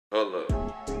Hold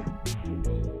up.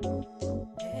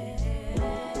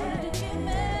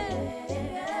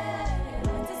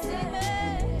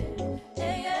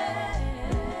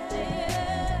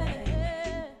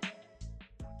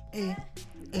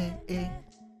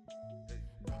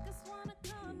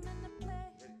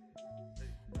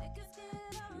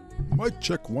 Mic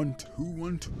check 1 2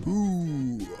 1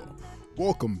 2.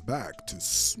 Welcome back to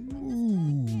Smooth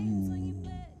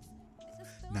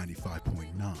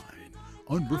 95.9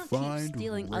 unrefined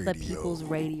stealing radio. other people's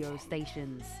radio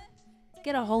stations.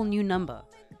 Get a whole new number.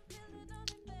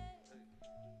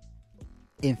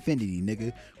 Infinity,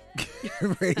 nigga.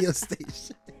 Radio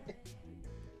station.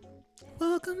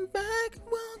 Welcome back,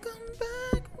 welcome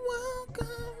back, welcome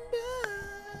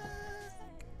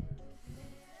back.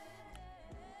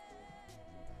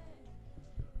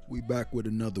 We back with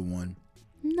another one.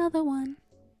 Another one.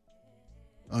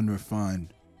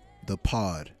 Unrefined. The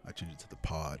pod. I changed it to the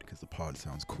pod because the pod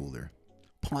sounds cooler.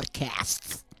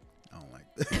 Podcasts. I don't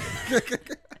like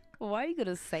that. Why are you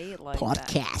gonna say it like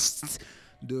Podcasts.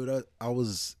 Dude, I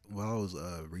was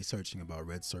researching about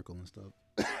Red Circle and stuff,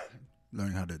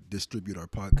 learning how to distribute our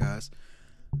podcast.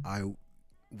 I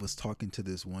was talking to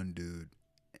this one dude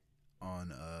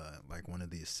on like one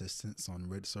of the assistants on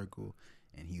Red Circle,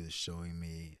 and he was showing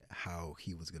me how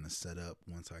he was gonna set up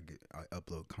once I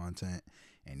upload content,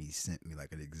 and he sent me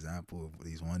like an example of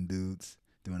these one dudes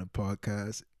doing a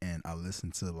podcast, and I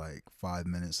listened to like 5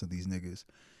 minutes of these niggas,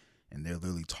 and they're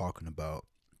literally talking about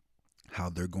how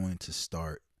they're going to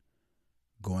start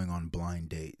going on blind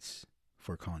dates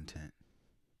for content.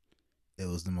 It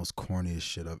was the most corniest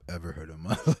shit I've ever heard of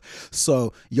my life.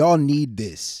 So y'all need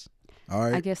this. All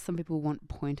right. I guess some people want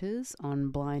pointers on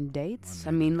blind dates. Oh,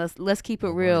 I mean, let's keep it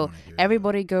Nobody real. wanna hear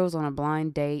Everybody goes on a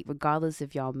blind date, regardless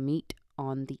if y'all meet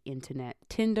on the internet.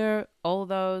 Tinder, all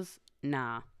those,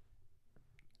 nah.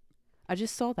 I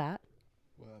just saw that.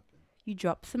 What happened? You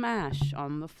dropped some ash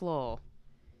on the floor.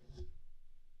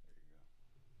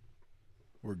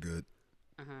 We're good.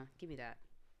 Give me that.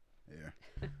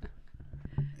 Yeah.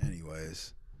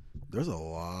 Anyways, there's a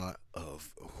lot of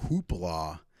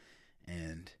hoopla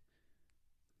and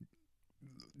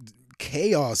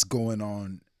chaos going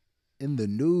on in the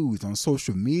news, on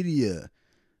social media.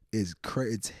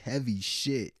 It's heavy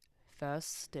shit.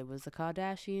 First, it was the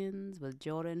Kardashians with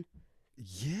Jordan.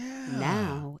 Yeah.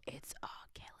 Now it's R.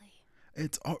 Kelly.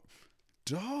 It's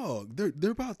dog.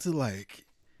 They're about to like,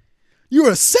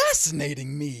 you're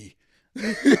assassinating me.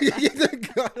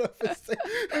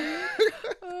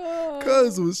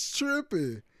 Cuz was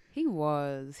tripping. He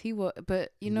was,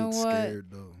 but you know looked what?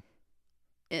 Scared though.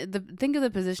 Think of the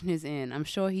position he's in. I'm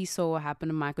sure he saw what happened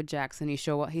to Michael Jackson. He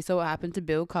saw what happened to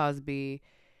Bill Cosby.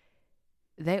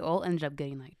 They all ended up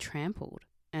getting like trampled,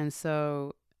 and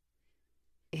so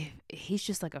if he's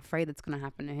just like afraid it's gonna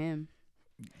happen to him.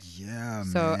 Yeah,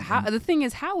 So man. the thing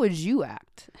is, how would you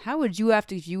act? How would you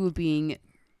act if you were being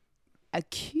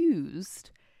accused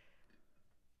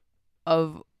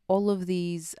of all of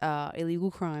these illegal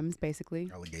crimes, basically?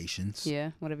 Allegations.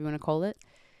 Yeah, whatever you want to call it.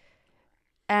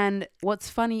 And what's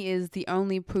funny is the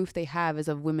only proof they have is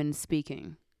of women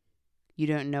speaking. You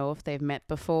don't know if they've met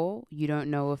before. You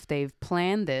don't know if they've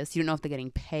planned this. You don't know if they're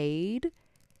getting paid.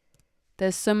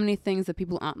 There's so many things that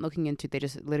people aren't looking into. They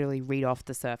just literally read off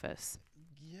the surface.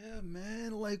 Yeah,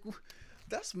 man. Like,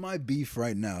 that's my beef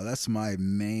right now. That's my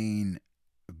main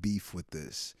beef with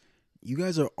this. You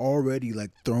guys are already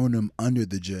like throwing him under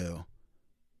the jail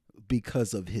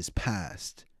because of his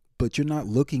past, but you're not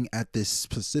looking at this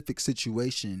specific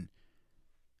situation.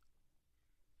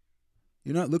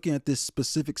 You're not looking at this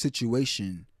specific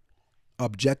situation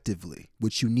objectively,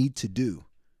 which you need to do.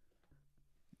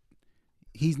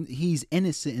 He's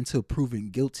innocent until proven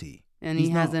guilty. And He's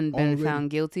he not hasn't been already- found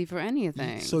guilty for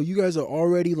anything. So you guys are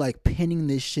already like pinning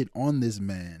this shit on this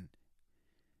man.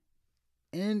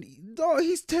 And dog,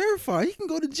 he's terrified. He can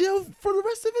go to jail for the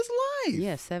rest of his life.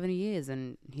 Yeah, 70 years.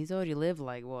 And he's already lived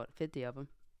like, 50 of them.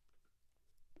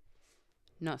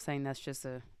 Not saying that's just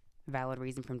a valid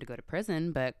reason for him to go to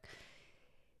prison, but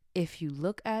if you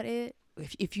look at it,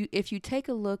 if you take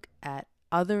a look at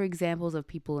other examples of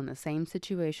people in the same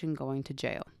situation going to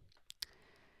jail.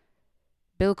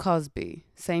 Bill Cosby,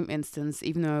 same instance,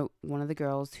 even though one of the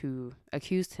girls who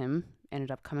accused him ended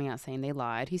up coming out saying they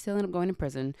lied, he still ended up going to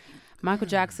prison. Michael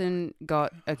Jackson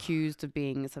got accused of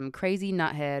being some crazy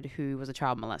nuthead who was a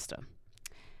child molester.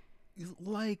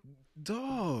 Like,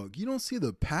 dog, you don't see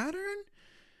the pattern?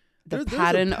 The There's a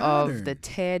pattern of pattern. the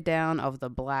tear down of the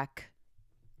black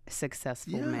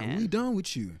successful Yeah, man. we done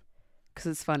with you. Because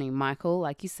it's funny, Michael,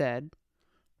 like you said,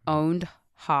 owned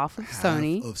half of Half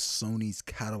Sony of Sony's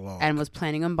catalog. and was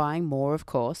planning on buying more, of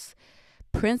course.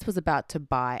 Prince was about to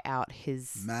buy out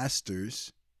his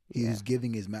masters. He was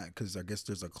giving his because I guess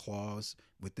there's a clause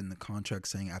within the contract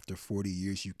saying after 40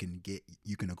 years you can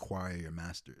acquire your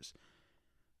masters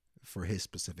for his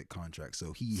specific contract.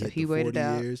 So he hit the 40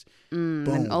 years. Boom.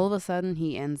 And all of a sudden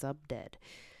he ends up dead.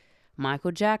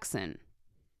 Michael Jackson.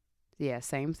 Yeah,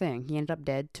 same thing. He ended up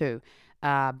dead too.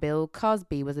 Bill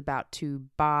Cosby was about to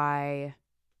buy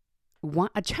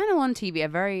a channel on TV,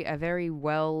 a very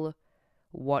well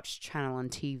watched channel on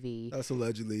TV. That's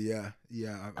allegedly, yeah.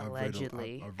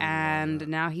 Allegedly. I've and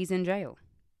now he's in jail.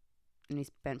 And he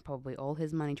spent probably all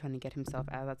his money trying to get himself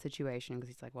out of that situation because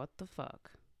he's like, what the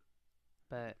fuck?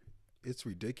 But it's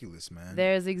ridiculous, man.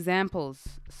 There's examples.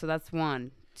 So that's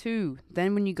one. Two,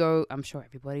 then when you go, I'm sure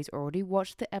everybody's already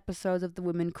watched the episodes of the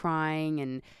women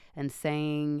crying and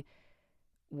saying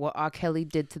what R. Kelly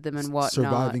did to them and whatnot.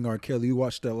 Surviving R. Kelly. You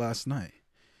watched that last night.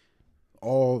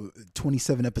 All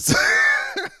 27 episodes.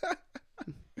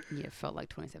 Yeah, it felt like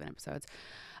 27 episodes.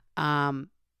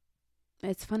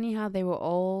 It's funny how they were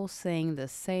all saying the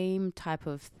same type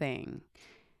of thing.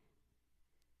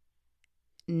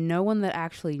 No one that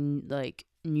actually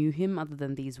knew him other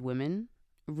than these women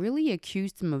really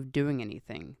accused him of doing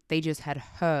anything. They just had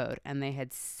heard and they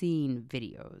had seen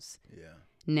videos. Yeah.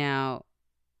 Now,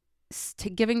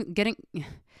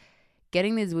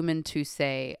 getting these women to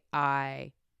say,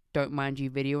 "I don't mind you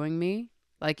videoing me."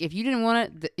 Like, if you didn't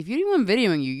want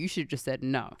videoing you, you should have just said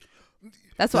no.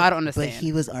 That's what I don't understand. But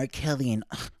he was R. Kelly, and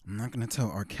I'm not gonna tell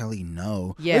R. Kelly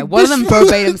no. Yeah, one of them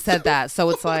verbatim said that.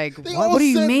 So it's like, what do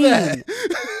you mean?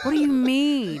 What do you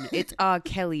mean? It's R.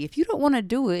 Kelly. If you don't want to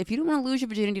do it, if you don't want to lose your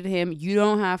virginity to him, you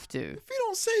don't have to. If you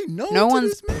don't say no, no to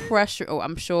one's this man. pressure. Oh,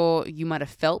 I'm sure you might have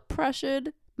felt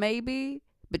pressured, maybe.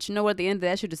 But you know what? At the end of the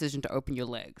day, that's your decision to open your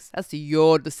legs. That's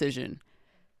your decision.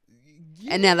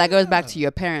 Yeah. And now that goes back to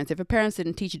your parents. If your parents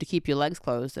didn't teach you to keep your legs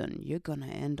closed, then you're going to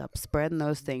end up spreading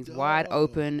those things wide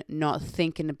open, not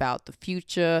thinking about the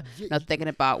future, not thinking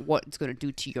about what it's going to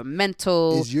do to your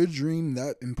mental. Is your dream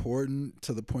that important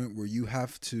to the point where you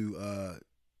have to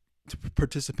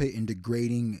participate in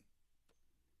degrading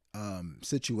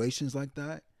situations like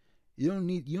that? You don't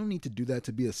need to do that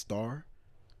to be a star.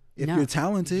 If you're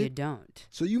talented, you don't.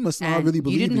 So you must not really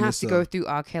believe in yourself. You didn't have to go through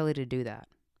R. Kelly to do that.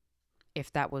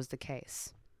 If that was the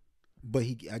case, but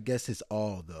I guess his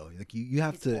all though, like you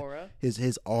have his to aura.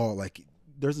 his all, like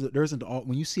there's an all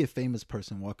when you see a famous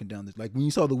person walking down this, like when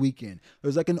you saw The Weeknd,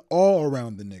 there's like an all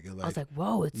around the nigga. Like, I was like,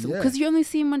 whoa, it's because you only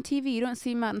see him on TV, you don't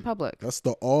see him out in public. That's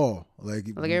the all, like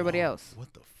everybody else.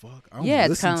 What the fuck?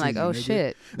 It's kind of like, oh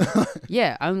shit.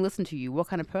 Yeah, I don't listen to you. What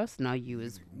kind of person are you?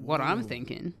 Is what I'm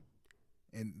thinking.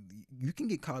 And you can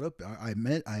get caught up. I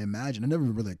imagine I never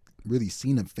really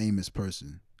seen a famous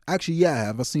person. Actually, yeah, I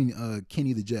have. I've seen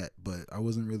Kenny the Jet, but I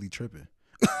wasn't really tripping.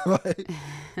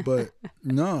 But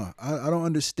no, I don't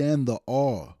understand the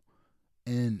awe.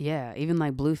 And yeah, even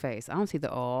like Blueface, I don't see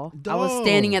the awe. Dog. I was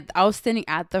standing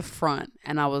at the front,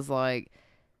 and I was like,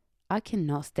 I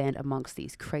cannot stand amongst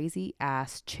these crazy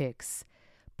ass chicks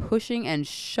pushing and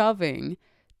shoving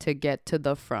to get to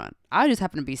the front. I just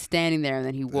happened to be standing there, and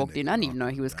then he walked in. I didn't even know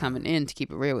he was coming in. To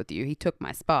keep it real with you, he took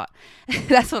my spot.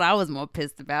 That's what I was more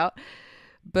pissed about.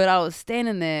 But I was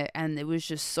standing there, and it was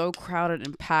just so crowded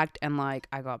and packed, and like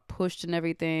I got pushed and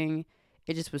everything.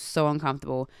 It just was so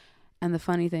uncomfortable. And the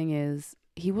funny thing is,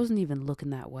 he wasn't even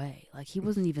looking that way. Like, he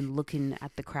wasn't even looking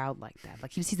at the crowd like that.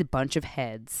 Like, he sees a bunch of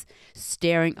heads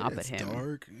staring up at him. It's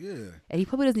dark, yeah. And he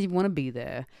probably doesn't even want to be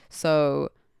there. So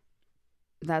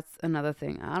that's another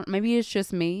thing. Maybe it's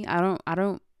just me. I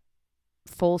don't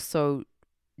fall so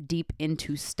deep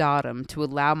into stardom to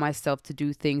allow myself to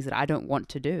do things that I don't want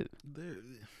to do.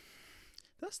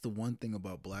 That's the one thing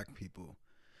about black people.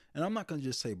 And I'm not going to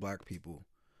just say black people,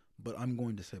 but I'm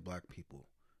going to say black people.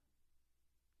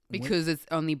 Because it's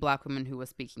only black women who are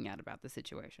speaking out about the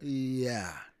situation.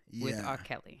 Yeah. With R.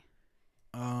 Kelly.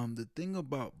 The thing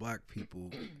about black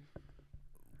people,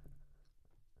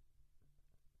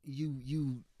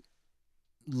 you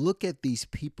look at these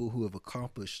people who have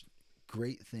accomplished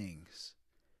great things,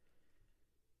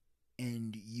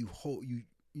 and you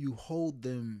hold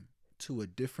them to a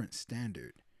different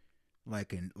standard,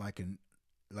 like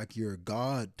you're a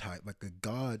god type, like a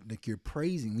god, like you're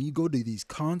praising. When you go to these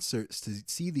concerts to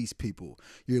see these people,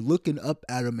 you're looking up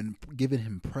at them and giving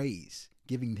him praise,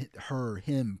 giving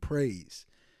him praise.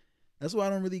 That's why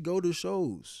I don't really go to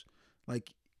shows.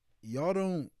 Like, y'all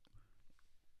don't.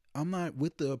 I'm not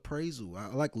with the appraisal. I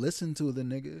like listen to the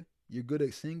nigga. You're good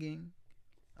at singing.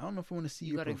 I don't know if I want to see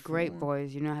you. You got a great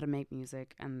voice. You know how to make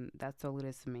music, and that's all it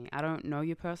is to me. I don't know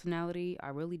your personality. I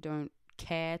really don't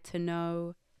care to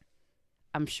know.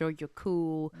 I'm sure you're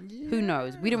cool. Yeah. Who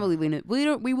knows? We don't really know.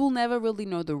 We will never really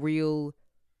know the real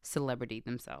celebrity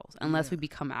themselves unless we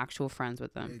become actual friends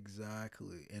with them.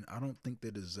 Exactly. And I don't think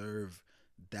they deserve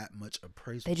that much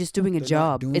appraisal. They're just doing a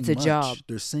job. It's a job.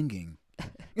 They're singing.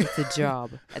 It's a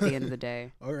job at the end of the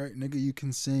day. All right, nigga, you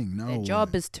can sing. No. Their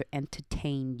job is to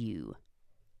entertain you.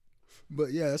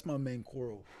 But yeah, that's my main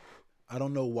quarrel. I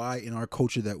don't know why in our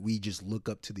culture that we just look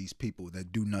up to these people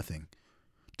that do nothing.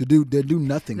 They do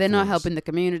nothing. They're for not us. helping the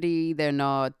community. They're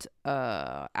not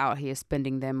out here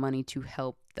spending their money to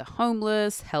help the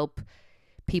homeless, help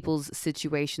people's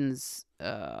situations.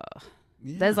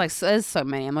 There's so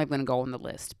many. I'm not going to go on the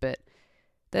list, but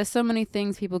there's so many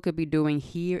things people could be doing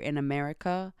here in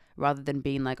America rather than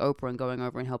being like Oprah and going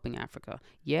over and helping Africa.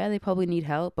 Yeah, they probably need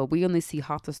help, but we only see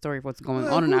half the story of what's going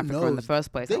on in Africa in the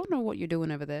first place. I don't know what you're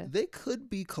doing over there. They could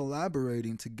be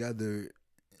collaborating together.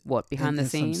 What, behind the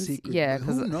scenes? Yeah,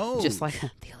 because who knows? Just like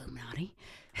the Illuminati.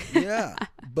 Yeah,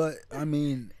 but I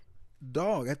mean,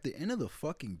 dog, at the end of the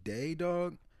fucking day,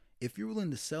 dog, if you're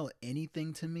willing to sell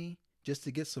anything to me just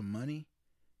to get some money,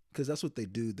 because that's what they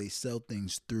do. They sell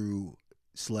things through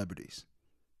celebrities.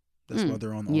 That's why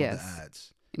they're on all the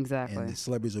ads. Exactly. And the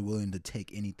celebrities are willing to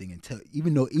take anything and tell,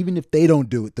 even if they don't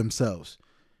do it themselves.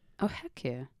 Oh, heck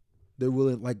yeah. They're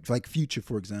willing, like Future,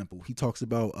 for example. He talks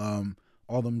about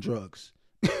all them drugs.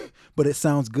 But it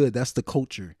sounds good. That's the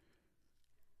culture.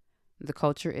 The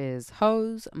culture is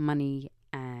hoes, money,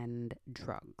 and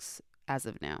drugs as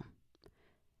of now.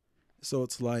 So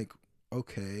it's like,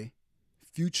 okay,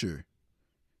 Future,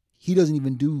 he doesn't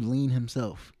even do lean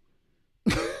himself.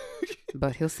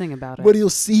 But he'll sing about it. But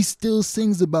he still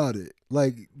sings about it.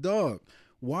 Like, dog,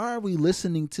 why are we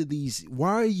listening to these?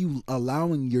 Why are you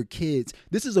allowing your kids?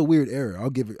 This is a weird era. I'll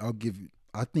give it.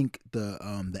 I think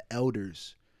the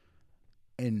elders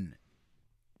and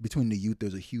between the youth,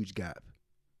 there's a huge gap.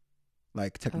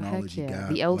 Like technology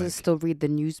gap. The elders still read the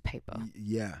newspaper.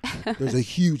 Yeah, there's a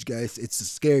huge gap. It's a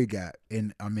scary gap,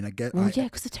 and I mean, I get. Well, yeah,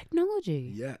 because the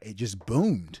technology. Yeah, it just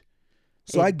boomed.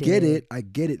 So I get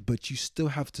it, but you still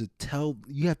have to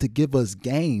you have to give us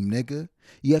game, nigga.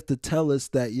 You have to tell us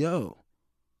that, yo,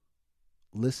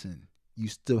 listen, you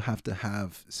still have to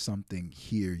have something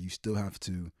here. You still have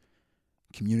to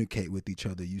communicate with each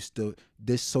other.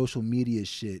 This social media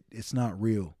shit, it's not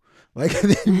real. Like,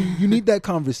 you need that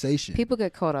conversation. People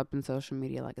get caught up in social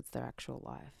media like it's their actual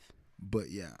life.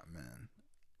 But yeah, man,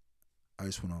 I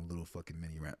just went on a little fucking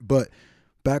mini rant. But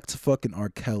back to fucking R.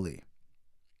 Kelly.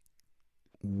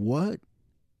 What?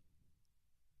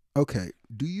 Okay,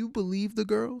 do you believe the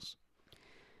girls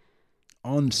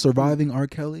on surviving R.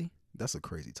 Kelly? That's a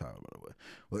crazy title, by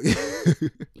the way.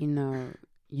 You know,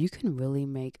 you can really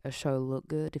make a show look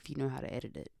good if you know how to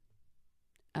edit it.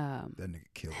 That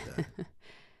nigga killed that.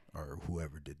 Or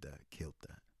whoever did that killed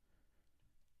that.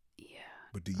 Yeah.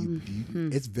 But do you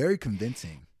it's very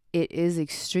convincing. It is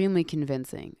extremely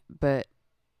convincing, but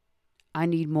I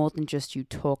need more than just you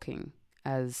talking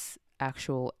as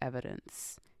actual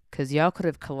evidence, because y'all could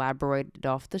have collaborated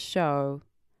off the show.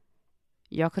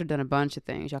 Y'all could have done a bunch of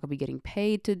things. Y'all could be getting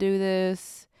paid to do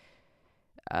this.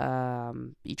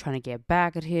 You trying to get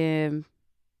back at him.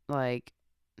 Like,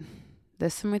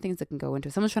 there's so many things that can go into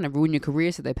it. Someone's trying to ruin your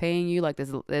career, so they're paying you. Like,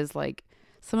 there's like,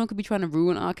 someone could be trying to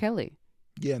ruin R. Kelly.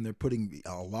 Yeah, and they're putting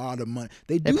a lot of money.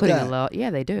 They're putting a lot. Yeah,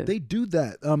 they do. They do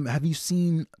that. Have you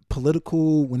seen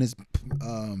Political when it's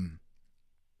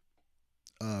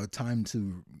time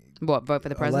to vote for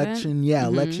the president? Election,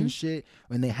 election shit.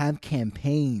 When they have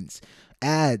campaigns,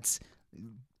 ads,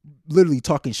 literally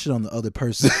talking shit on the other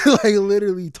person, like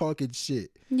literally talking shit.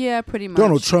 Yeah, pretty much.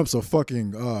 Donald Trump's a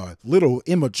fucking little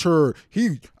immature.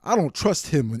 I don't trust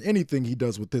him in anything he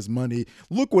does with his money.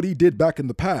 Look what he did back in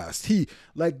the past.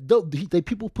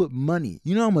 People put money.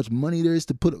 You know how much money there is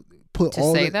to put to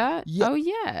all say that? Yeah. Oh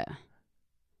yeah.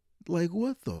 Like,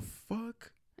 what the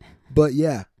fuck? But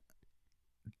yeah,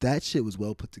 that shit was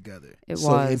well put together. It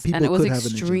was, and it was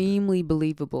extremely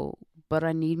believable. But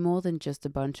I need more than just a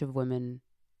bunch of women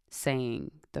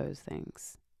saying those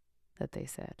things that they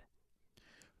said.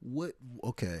 What?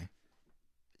 Okay.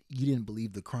 You didn't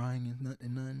believe the crying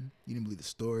and none? You didn't believe the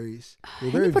stories? They're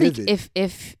very vivid.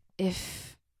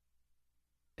 If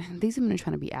these women are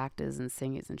trying to be actors and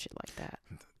singers and shit like that.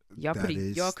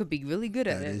 Y'all could be really good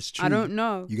at it. That is true. I don't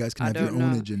know. You guys can have your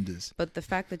own agendas. But the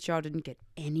fact that y'all didn't get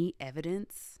any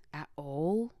evidence at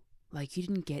all, like you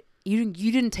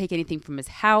didn't take anything from his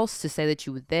house to say that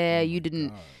you were there. You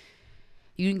didn't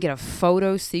get a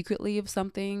photo secretly of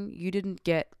something. You didn't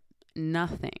get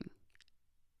nothing.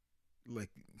 Like,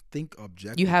 think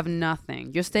objectively. You have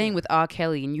nothing. You're staying with R.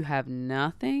 Kelly and you have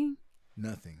nothing.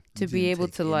 Nothing. To be able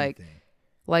to anything.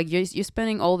 Like you're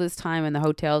spending all this time in the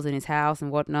hotels in his house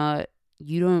and whatnot.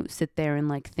 You don't sit there and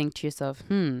like think to yourself,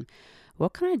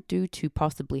 what can I do to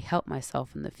possibly help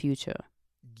myself in the future?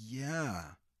 Yeah.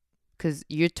 Because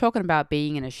you're talking about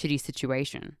being in a shitty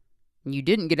situation. You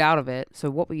didn't get out of it. So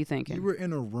what were you thinking? You were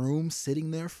in a room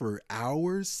sitting there for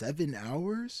hours, 7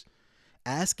 hours,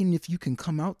 asking if you can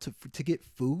come out to get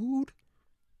food.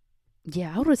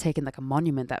 Yeah, I would have taken like a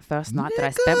monument that first night that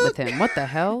I spent with him. What the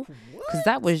hell? Because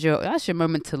that's your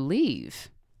moment to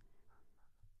leave.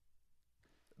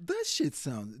 That shit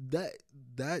sounds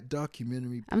that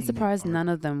documentary. I'm surprised none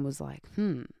of them was like,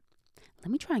 let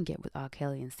me try and get with R.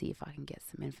 Kelly and see if I can get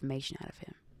some information out of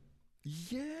him.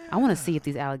 Yeah. I want to see if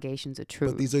these allegations are true.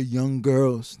 But these are young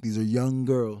girls. Do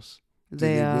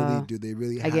they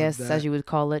really have I guess, that? as you would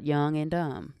call it, young and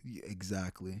dumb. Yeah,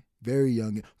 exactly. Very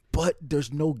young. But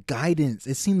there's no guidance.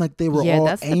 It seemed like they were all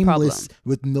that's aimless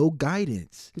with no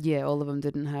guidance. Yeah, all of them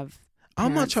didn't have.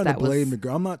 I'm not trying to blame the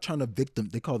girl. I'm not trying to victim.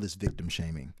 They call this victim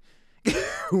shaming.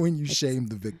 When you shame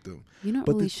the victim. You're not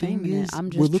really shaming it. I'm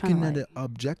just we're looking at it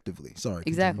objectively. Sorry.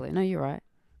 Exactly. Continue. No, you're right.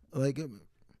 Like,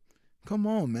 come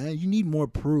on, man. You need more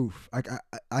proof.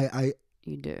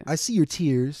 You do. I see your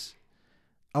tears.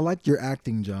 I like your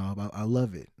acting job. I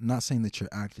love it. I'm not saying that you're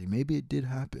acting. Maybe it did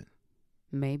happen.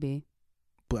 Maybe.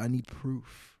 But I need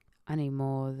proof. I need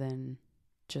more than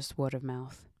just word of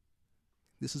mouth.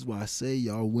 This is why I say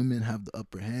y'all women have the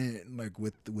upper hand, like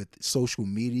with social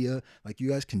media. Like you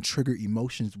guys can trigger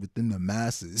emotions within the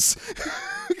masses.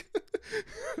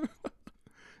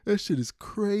 That shit is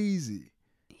crazy.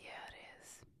 Yeah,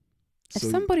 it is.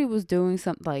 If somebody was doing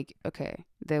something like, okay,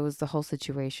 there was the whole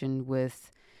situation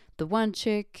with the one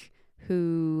chick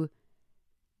who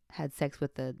had sex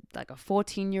with a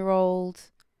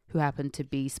 14-year-old who happened to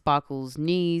be Sparkle's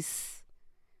niece.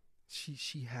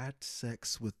 She had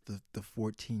sex with the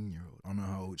 14-year-old. I don't know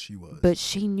how old she was. But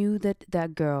she knew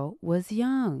that girl was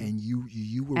young. And you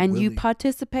were and willing, you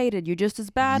participated. You're just as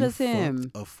bad as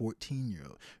him. A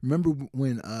 14-year-old. Remember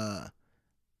when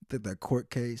that court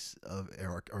case of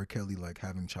R. Kelly like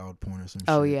having child porn or some shit?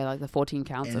 Oh yeah, like the 14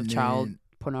 counts of child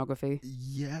pornography.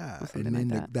 Yeah. And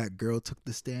then that girl took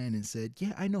the stand and said,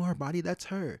 "Yeah, I know her body. That's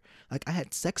her. Like I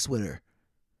had sex with her."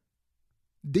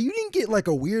 You didn't get like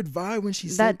a weird vibe when she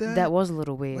said that? That was a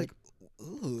little weird. Like,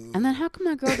 ugh. And then how come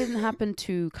that girl didn't happen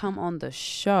to come on the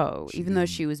show, even though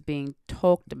she was being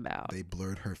talked about? They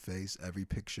blurred her face, every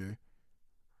picture.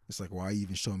 It's like, why are you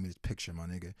even showing me this picture, my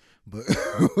nigga? But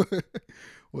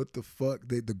what the fuck?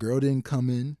 The girl didn't come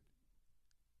in.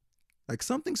 Like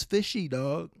something's fishy,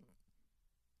 dog.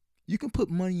 You can put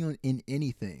money in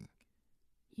anything.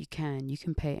 You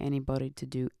can pay anybody to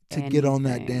do anything. Get on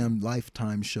that damn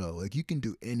Lifetime show. Like you can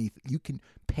do anything. You can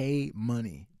pay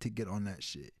money to get on that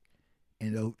shit,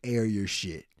 and they'll air your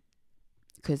shit.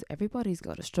 Because everybody's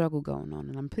got a struggle going on,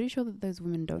 and I'm pretty sure that those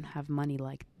women don't have money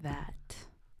like that.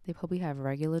 They probably have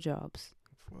regular jobs.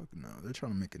 Fuck no, they're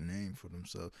trying to make a name for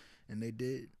themselves, and they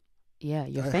did. Yeah,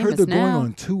 you're famous now. I heard they're going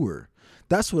on tour.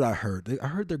 That's what I heard. I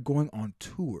heard they're going on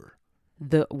tour.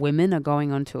 The women are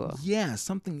going on tour. Yeah,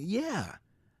 something. Yeah.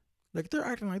 Like they're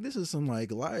acting like this is some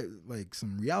like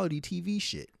some reality TV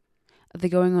shit. Are they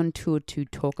going on tour to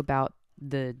talk about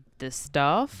the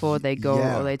stuff, or they go?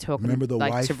 Yeah. Or they talking Remember the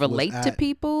like wife to relate to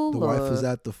people? The wife was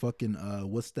at the fucking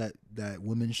what's that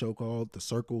women's show called? The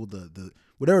Circle, the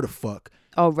whatever the fuck.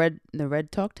 Oh, the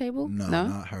Red Talk Table? No,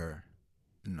 not her.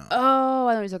 No. Oh,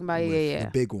 I know what you're talking about. Yeah.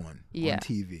 The big one on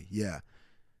TV. Yeah.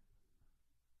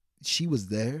 She was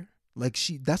there. Like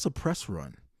that's a press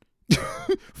run.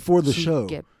 For the show.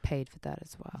 Get paid for that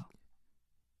as well.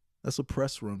 That's a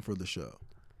press run for the show.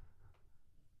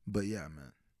 But yeah,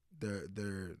 man, they're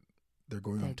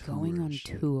going on tour. They're going on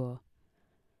tour.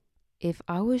 If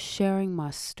I was sharing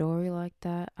my story like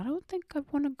that, I don't think I'd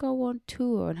want to go on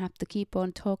tour and have to keep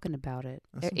on talking about it.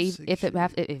 If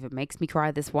it makes me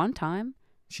cry this one time.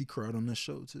 She cried on this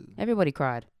show too. Everybody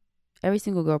cried. Every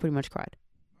single girl pretty much cried.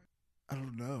 I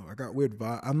don't know. I got weird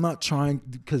vibe. I'm not trying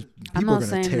because people are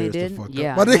gonna tear us the fuck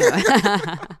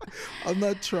up. I'm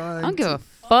not trying. I don't give a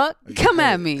fuck. Come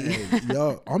at me.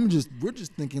 Yo, we're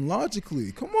just thinking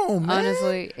logically. Come on, man.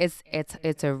 Honestly,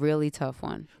 it's a really tough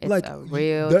one. It's like a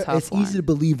real tough one. It's easy to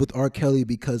believe with R. Kelly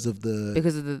because of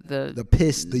the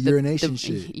piss, the urination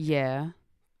shit. Yeah.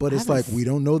 But it's like we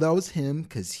don't know that was him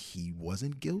because he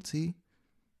wasn't guilty.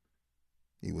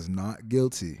 He was not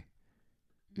guilty.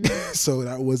 So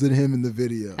that wasn't him in the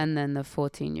video. And then the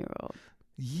 14-year-old.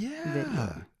 Yeah.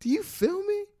 Video. Do you feel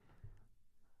me?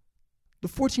 The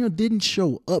 14-year-old didn't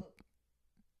show up.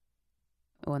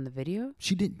 Oh, in the video?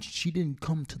 She didn't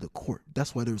come to the court.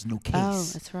 That's why there was no case. Oh,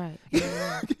 that's right.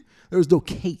 There was no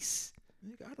case.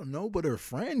 I don't know, but her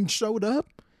friend showed up.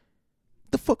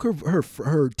 The fuck, her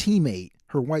teammate,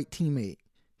 her white teammate,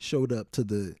 showed up to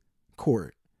the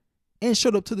court and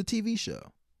showed up to the TV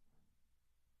show.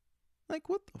 Like,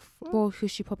 what the fuck? Well,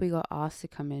 because she probably got asked to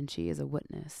come in. She is a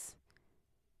witness.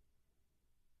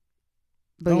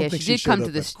 But yeah, she did come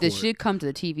to the. She did come to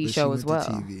the TV show as well.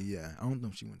 TV, yeah. I don't know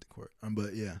if she went to court,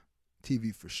 but yeah,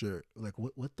 TV for sure. Like,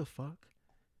 what the fuck?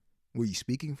 Were you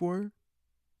speaking for her?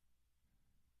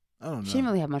 I don't know. She didn't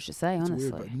really have much to say,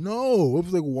 honestly. Weird, no, it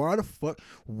was like, why the fuck?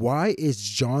 Why is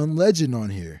John Legend on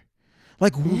here?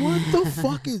 Like, what the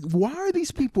fuck is? Why are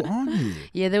these people on here?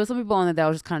 Yeah, there were some people on there that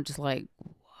was just kind of just like,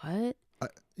 what?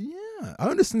 Yeah, I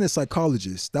understand the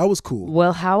psychologist. That was cool.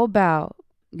 Well, how about,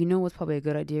 you know what's probably a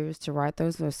good idea is to write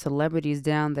those celebrities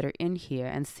down that are in here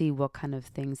and see what kind of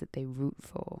things that they root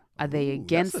for. Are they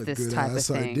against this type of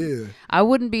thing? Idea. I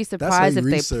wouldn't be surprised if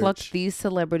they plucked these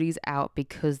celebrities out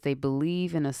because they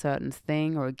believe in a certain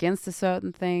thing or against a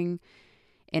certain thing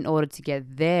in order to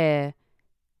get their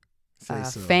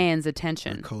fans'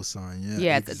 attention. A cosign, yeah.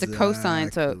 Yeah, exactly. It's a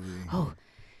cosign. So,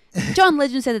 John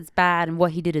Legend said it's bad and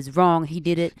what he did is wrong. He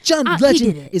did it. John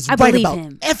Legend is right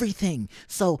about everything.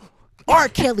 So R.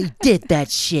 Kelly did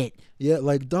that shit. Yeah,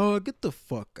 like, dog, get the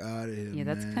fuck out of here. Yeah,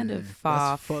 that's kind of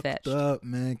far-fetched. Fucked up,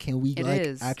 man. Can we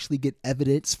actually get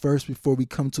evidence first before we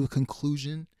come to a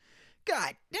conclusion?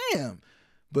 God damn.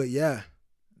 But yeah,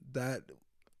 that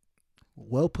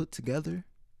well put together.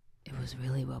 It was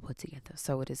really well put together.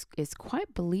 So it's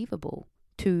quite believable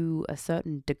to a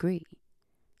certain degree.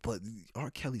 But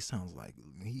R. Kelly sounds like,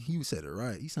 he said it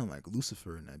right. He sounds like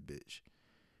Lucifer in that bitch.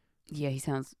 Yeah, he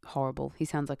sounds horrible. He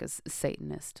sounds like a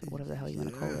Satanist, or whatever the hell you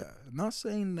want to call it. Not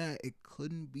saying that it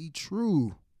couldn't be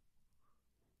true.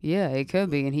 Yeah, it could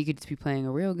be, and he could just be playing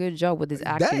a real good job with his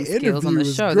acting skills on the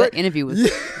show. Great. That interview was,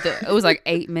 it was like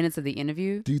 8 minutes of the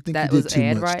interview. Do you think that he did was too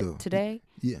aired much, right though? Today?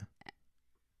 Yeah.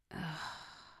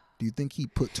 Do you think he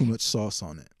put too much sauce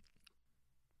on it?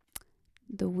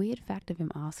 The weird fact of him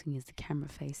asking is the camera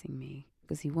facing me,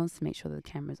 because he wants to make sure that the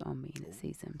camera's on me and it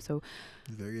sees him. So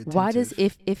why does,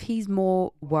 if he's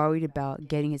more worried about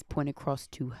getting his point across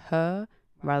to her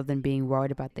rather than being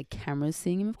worried about the cameras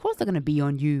seeing him, of course they're going to be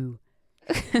on you.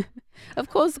 Of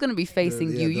course it's going to be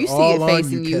facing you. You see it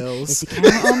facing you. Is the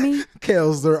camera on me?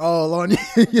 Kels, they're all on you.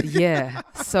 Yeah.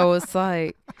 So it's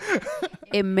like,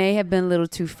 it may have been a little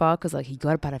too far because like he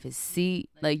got up out of his seat.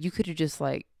 Like you could have just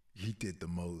like. He did the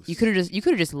most. You could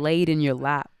have just laid in your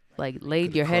lap. Like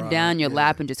laid your head down your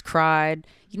lap and just cried.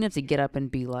 You didn't have to get up and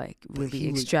be like really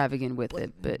extravagant with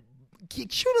it. But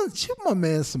shoot my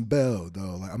man some bell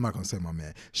though. Like I'm not gonna say my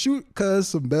man. Shoot cuz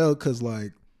some bell cuz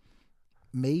like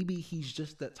maybe he's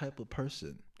just that type of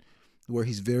person where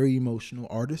he's very emotional.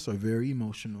 Artists are very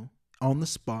emotional on the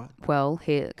spot. Well,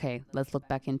 let's look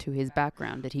back into his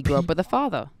background. Did he grow up with a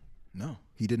father? No,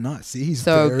 he did not. See, he's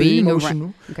so very being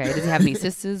emotional. Okay, does he have any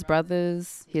sisters,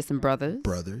 brothers? He has some brothers.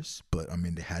 Brothers, but I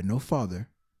mean, they had no father.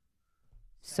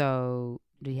 So,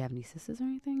 did he have any sisters or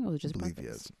anything, or just brothers?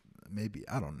 Yes, maybe.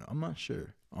 I don't know. I'm not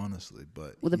sure, honestly.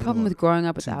 But the problem with growing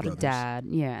up without a dad,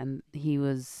 and he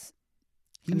was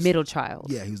a middle child.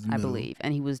 Yeah, he was. I believe,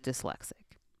 and he was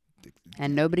dyslexic,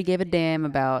 and nobody gave a damn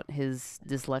about his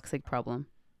dyslexic problem.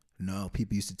 No,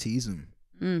 people used to tease him.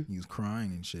 He was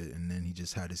crying and shit, and then he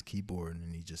just had his keyboard,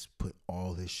 and he just put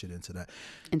all his shit into that.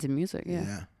 Into music,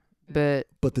 yeah. Yeah.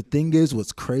 But the thing is,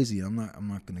 what's crazy? I'm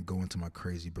not gonna go into my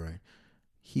crazy brain.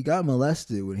 He got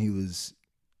molested when he was.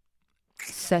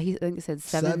 So I think it said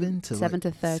 7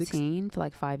 to 13 for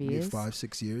like 5 years.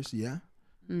 5-6 years, yeah.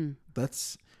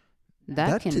 That's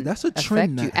a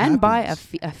trend that and by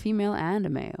a female and a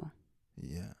male.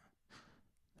 Yeah.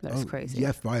 That's crazy.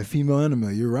 Yeah, by a female and a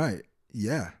male. You're right.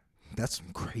 Yeah. That's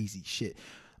some crazy shit.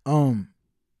 That's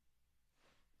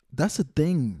a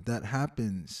thing that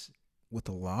happens with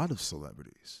a lot of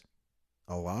celebrities.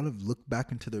 A lot of look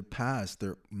back into their past,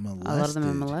 they're molested. A lot of them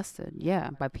are molested, yeah,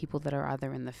 by people that are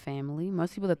either in the family,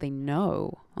 most people that they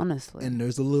know, honestly. And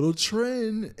there's a little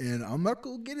trend, and I'm not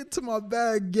gonna get into my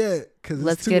bag yet because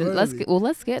let's get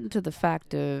into the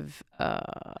fact of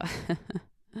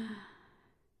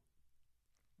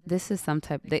this is some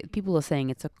type. People are saying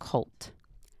it's a cult.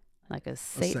 Like a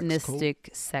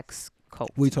satanistic sex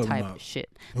cult type about? Shit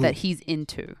that he's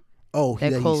into. Oh,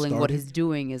 they're calling what he's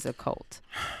doing is a cult.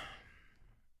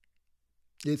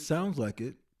 It sounds like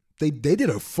it. They did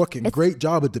a fucking great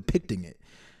job of depicting it.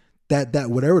 That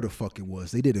whatever the fuck it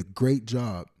was, they did a great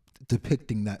job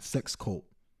depicting that sex cult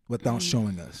without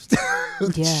showing us.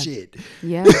 Yeah. Shit.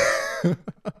 Yeah.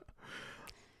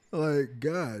 Like,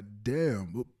 god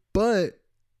damn. But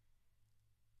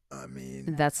I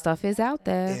mean, That stuff is out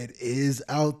there. it is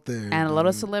out there. And a lot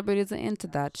of dude. celebrities are into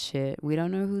that shit. We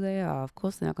don't know who they are. Of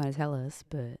course, they're not going to tell us,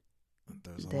 but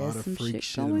There's a there's lot of some freak shit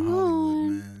shit in going Hollywood,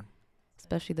 on. man.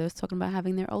 Especially those talking about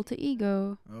having their alter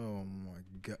ego. Oh my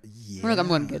god, yeah. I'm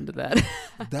going to get into that.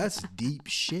 That's deep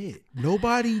shit.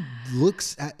 Nobody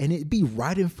looks at, and it be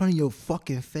right in front of your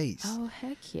fucking face. Oh,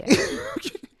 heck yeah.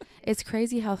 It's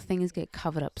crazy how things get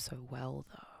covered up so well,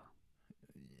 though.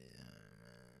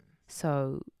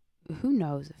 So, who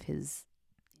knows if he's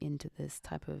into this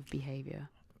type of behavior?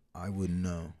 I wouldn't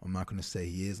know. I'm not gonna say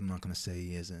he is. I'm not gonna say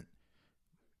he isn't.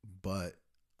 But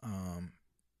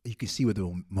you can see where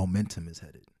the momentum is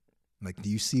headed. Like, do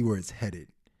you see where it's headed?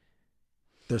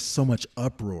 There's so much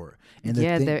uproar. And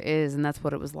there is, and that's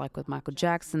what it was like with Michael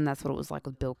Jackson. That's what it was like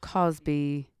with Bill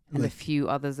Cosby and like, a few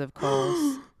others, of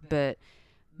course. But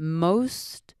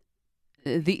most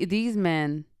these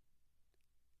men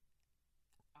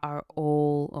are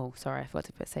all. Oh, sorry, I forgot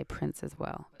to say Prince as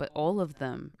well. But all of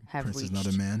them have Prince reached. is not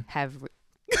a man.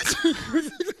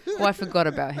 Well, I forgot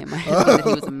about him. I thought that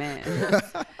he was a man.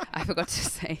 I forgot to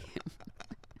say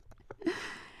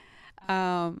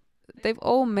him. They've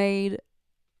all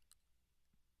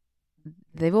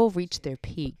reached their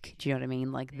peak. Do you know what I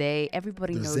mean? Like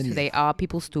everybody knows who they are.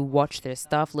 People still watch their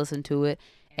stuff, listen to it,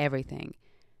 everything.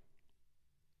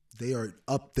 They are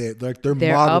up there. Like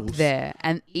they're up models. there,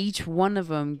 and each one of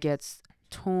them gets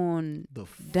torn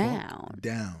down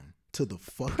to the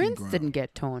fucking Prince ground. didn't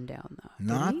get torn down though.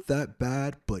 Not that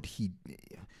bad, but he.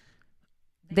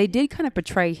 They did kind of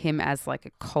portray him as like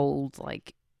a cold,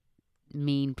 like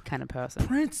mean kind of person.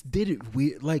 Prince did it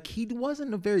weird. Like, he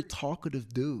wasn't a very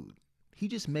talkative dude. He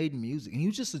just made music, and he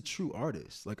was just a true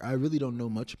artist. Like, I really don't know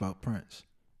much about Prince.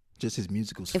 Just his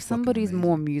musical. If somebody's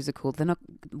more musical, then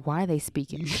why are they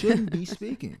speaking? You shouldn't be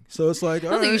speaking. So it's like,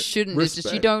 all right, you shouldn't. respect. It's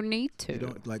just you don't need to. You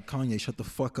don't, like Kanye, shut the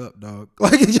fuck up, dog.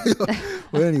 Like,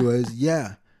 well, anyways,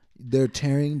 yeah, they're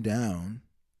tearing down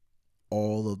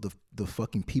all of the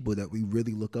fucking people that we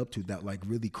really look up to, that like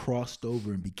really crossed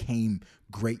over and became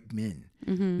great men.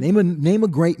 Mm-hmm. Name a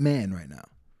great man right now.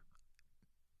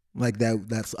 Like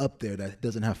that's up there, that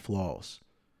doesn't have flaws,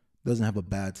 doesn't have a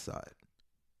bad side.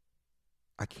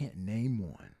 I can't name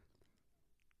one.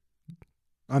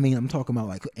 I mean, I'm talking about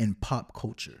like in pop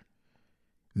culture.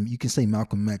 You can say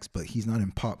Malcolm X, but he's not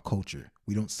in pop culture.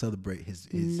 We don't celebrate his.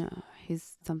 No,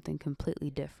 he's something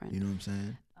completely different. You know what I'm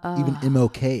saying? Even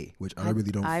MLK, which I really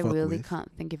don't. I fuck really with.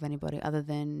 can't think of anybody other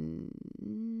than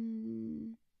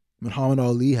Muhammad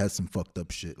Ali has some fucked up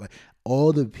shit. Like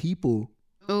all the people.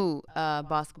 Ooh,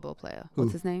 basketball player.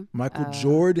 What's his name? Michael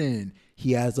Jordan.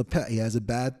 He has a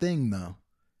bad thing though.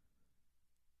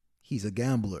 He's a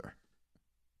gambler.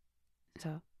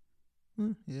 So.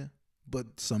 Yeah,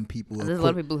 but some people. There's a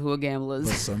lot of people who are gamblers.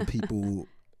 But some people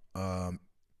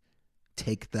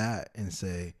take that and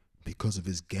say, because of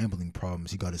his gambling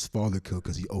problems, he got his father killed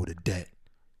because he owed a debt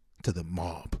to the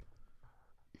mob.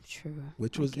 True.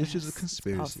 Which is a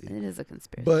conspiracy. It is a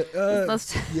conspiracy. But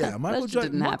yeah, Michael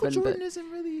Jordan happen,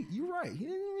 isn't really. You're right. He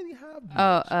didn't really have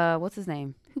much. What's his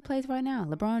name? Who plays right now?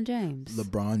 LeBron James.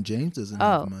 LeBron James doesn't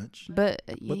have much. But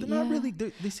they're not really.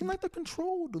 They seem like they're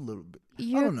controlled a little bit.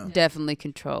 I don't know. Definitely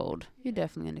controlled. You're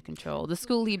definitely under control. The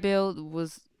school he built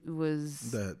was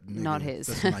not his.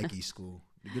 That's Nike school.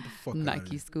 Get the fuck out of Nike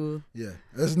here. school. Yeah,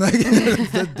 that's Nike.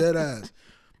 That's dead ass.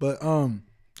 But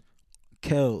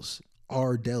Kels,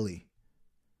 our Deli.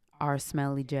 Our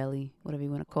smelly jelly, whatever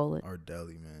you want to call it. Our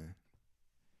Deli, man.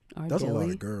 Our That's deli? a lot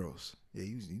of girls. Yeah,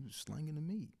 he was slanging the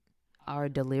meat. Our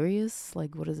delirious?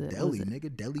 Like, what is it? Deli,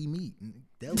 nigga. Deli meat.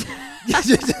 Deli.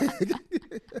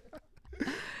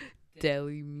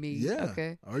 Deli meat. Yeah.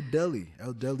 Okay. Our Deli.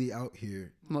 El Deli out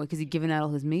here. Well, because he's giving out all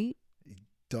his meat?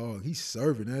 Dog, he's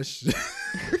serving that shit.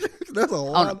 That's a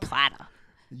lot. On a platter.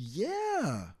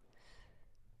 Yeah.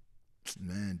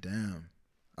 Man, damn.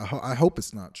 I hope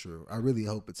it's not true. I really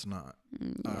hope it's not. Yeah.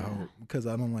 I hope, because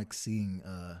I don't like seeing.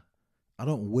 I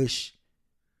don't wish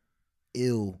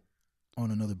ill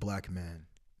on another black man.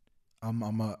 I'm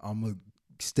a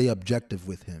stay objective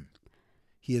with him.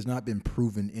 He has not been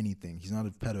proven anything. He's not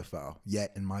a pedophile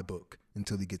yet in my book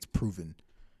until he gets proven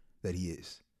that he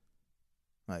is.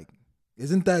 Like,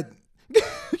 isn't that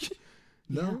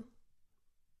no? Yeah.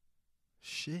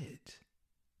 Shit.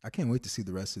 I can't wait to see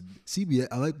the rest of CBS.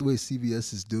 I like the way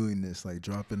CBS is doing this, like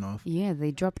dropping off. Yeah,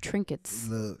 they drop trinkets.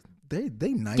 They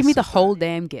nice. Give me the whole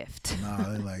damn gift. Nah,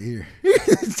 they're like, here,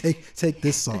 take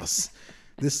this sauce.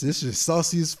 This is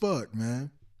saucy as fuck, man.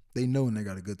 They know when they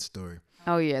got a good story.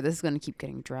 Oh yeah, this is gonna keep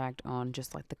getting dragged on,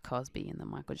 just like the Cosby and the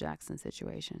Michael Jackson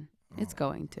situation. It's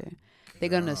going to. They're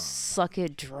gonna suck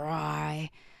it dry.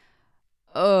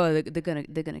 oh, they're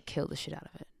gonna kill the shit out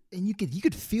of it. And you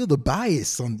could feel the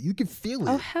bias on. You could feel it.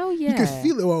 Oh hell yeah! You could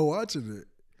feel it while watching it.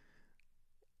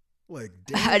 Like,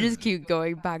 damn. I just keep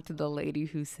going back to the lady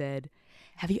who said,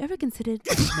 "Have you ever considered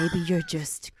maybe you're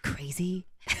just crazy?"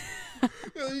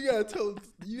 Yo, you gotta tell her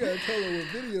what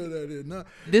video that is. Not.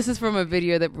 This is from a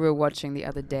video that we were watching the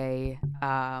other day.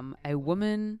 A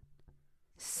woman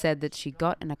said that she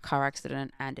got in a car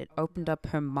accident and it opened up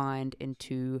her mind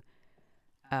into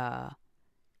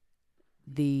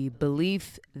the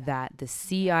belief that the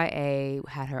CIA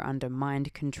had her under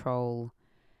mind control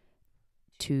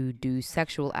to do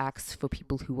sexual acts for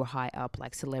people who were high up,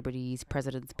 like celebrities,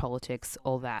 presidents, politics,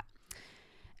 all that.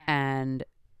 And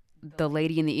the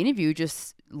lady in the interview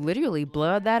just literally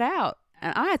blurred that out.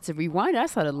 And I had to rewind it. I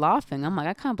started laughing. I'm like,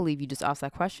 I can't believe you just asked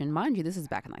that question. Mind you, this is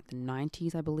back in like the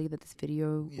 90s, I believe, that this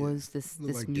video was, this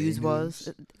like news was.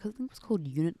 I think it was called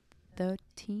Unit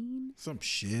 13. Some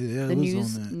shit. Yeah, The it was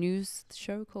news on that, news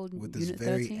show called with this Unit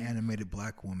very 13. animated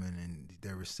black woman, and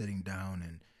they were sitting down,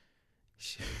 and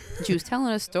She was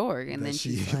telling a story, and then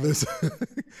she's like, lives "You ever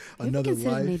another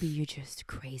consider life. maybe you're just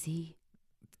crazy?"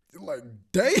 Like,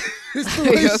 damn.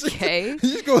 Are you okay?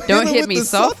 Don't hit me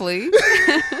softly.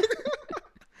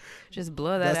 Just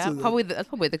blow that That's out.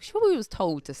 She probably was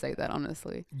told to say that,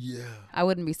 honestly. Yeah. I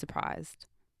wouldn't be surprised.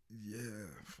 Yeah.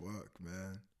 Fuck,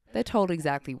 man. They're told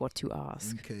exactly what to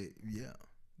ask. MK. Yeah,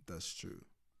 that's true.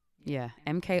 Yeah,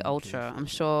 MK Ultra. I'm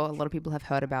sure a lot of people have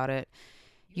heard about it.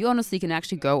 You honestly can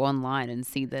actually go online and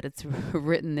see that it's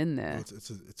written in there. Oh,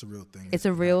 it's a real thing. It's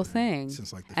a real thing.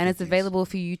 Since like the And it's 50s. available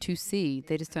for you to see.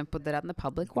 They just don't put that out in the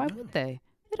public. Why would they?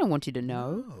 They don't want you to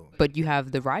know. No. But you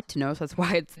have the right to know, so that's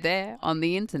why it's there on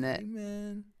the internet. Hey,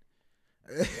 man.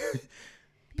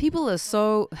 People are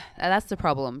so... That's the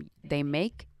problem. They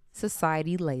make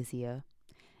society lazier,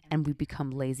 and we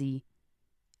become lazy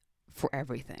for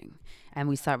everything. And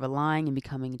we start relying and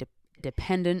becoming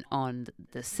dependent on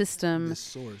the system. The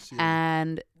source, yeah.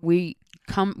 And we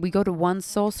go to one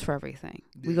source for everything.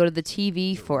 We go to the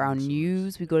TV for our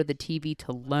news. We go to the TV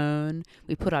to learn.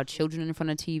 We put our children in front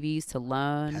of TVs to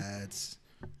learn.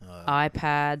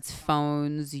 iPads,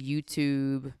 phones,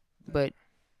 YouTube. But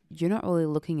you're not really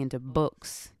looking into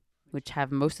books, which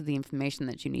have most of the information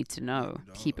that you need to know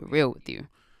to keep it real with you.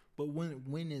 But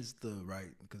when is the right,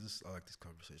 because I like this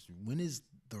conversation, when is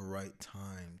the right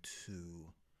time to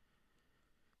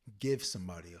give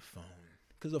somebody a phone?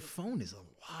 Because a phone is a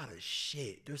lot of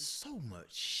shit. There's so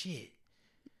much shit.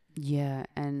 Yeah,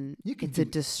 and it's a You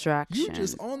distraction.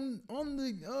 just on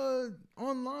the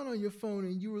online on your phone,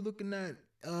 and you were looking at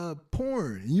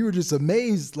porn. And you were just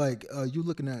amazed, like you were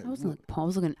looking at. I was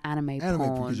looking at anime because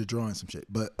porn. you're drawing some shit,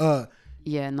 but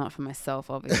Yeah, not for myself,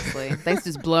 obviously. Thanks for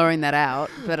just blurring that out.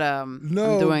 But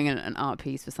No. I'm doing an art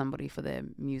piece for somebody for their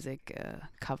music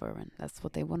cover, and that's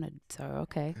what they wanted. So,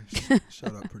 okay.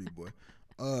 Shout out, pretty boy.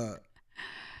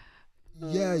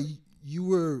 Yeah, you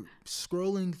were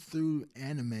scrolling through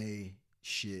anime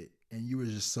shit, and you were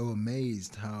just so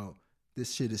amazed how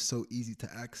this shit is so easy to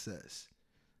access.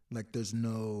 Like, there's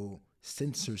no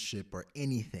censorship or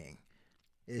anything.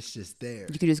 It's just there.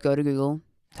 You could just go to Google,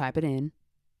 type it in,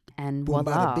 and Boom,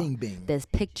 voila. bada, bing, bing. There's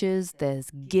pictures, there's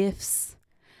GIFs.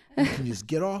 You can just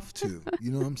get off to.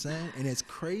 You know what I'm saying? And it's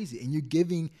crazy. And you're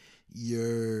giving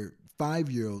your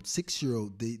 5-year-old,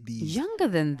 6-year-old these. Younger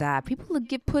than that. People are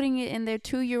putting it in their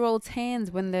 2-year-olds' hands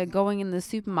when they're going in the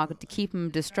supermarket to keep them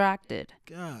distracted.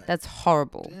 God. That's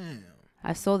horrible. Damn.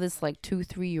 I saw this like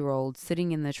 2-3-year-old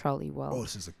sitting in the trolley while Oh,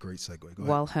 this is a great segue. Go ahead.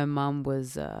 while her mum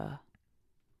was,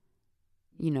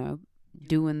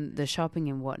 doing the shopping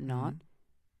and whatnot.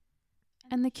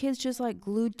 And the kid's just like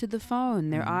glued to the phone.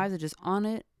 Their eyes are just on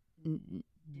it.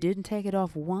 Didn't take it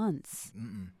off once.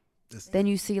 Then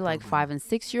you see like 5 and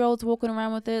 6-year-olds walking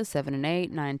around with it, 7 and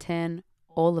 8, 9, 10,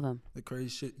 all of them. The crazy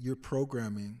shit, you're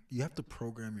programming. You have to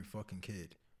program your fucking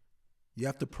kid. You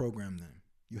have to program them.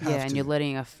 You have Yeah, and to. you're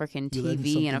letting a freaking You're letting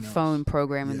TV and a something phone else.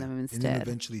 programming Yeah. them And then instead.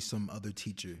 eventually some other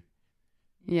teacher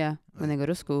Yeah, when they go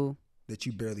to school. that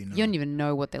you barely know. You don't even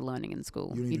know what they're learning in school.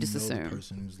 You don't You even just know the assume.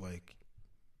 person who's like.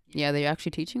 Yeah, they're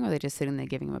actually teaching, or they're just sitting there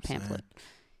giving them a pamphlet.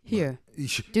 Here, You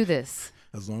should- do this.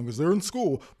 as long as they're in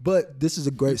school. But this is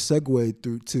a great segue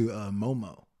through to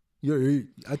Momo.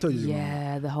 I told you.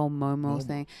 Yeah, the whole Momo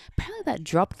thing. Apparently that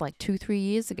dropped like 2-3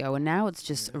 years ago, and now it's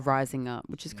just rising up,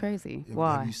 which is crazy. Yeah,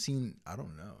 Why? Have you seen? I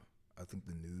don't know. I think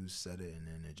the news said it, and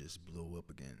then it just blew up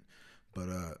again. But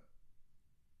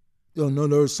no,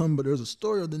 there's a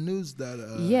story on the news that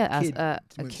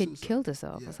a kid suicide. killed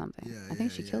herself Yeah, or something. yeah, I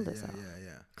think yeah, she yeah, killed yeah, herself.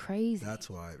 Yeah. Crazy. That's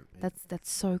why. That's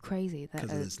so crazy. That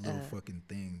Because of this little fucking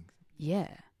thing. yeah.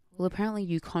 Well, apparently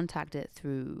you contact it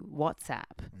through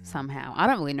WhatsApp, somehow. I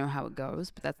don't really know how it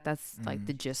goes, but that's like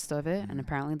the gist of it. And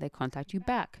apparently they contact you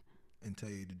back and tell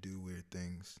you to do weird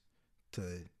things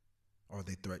or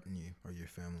they threaten you or your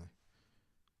family.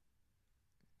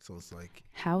 So it's like,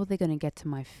 how are they going to get to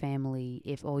my family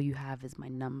if all you have is my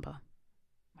number,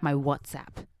 my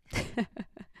WhatsApp?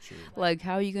 True. Like,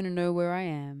 how are you going to know where I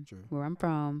am, True. where I'm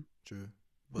from, True.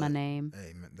 my name?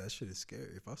 Hey, man, that shit is scary.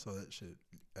 If I saw that shit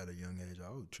at a young age,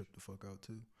 I would trip the fuck out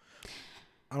too.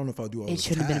 I don't know if I'll do all It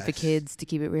shouldn't have been for kids, to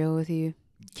keep it real with you.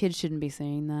 Kids shouldn't be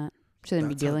seeing that. Shouldn't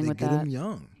be dealing with that. They get them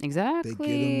young. Exactly. They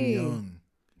get them young.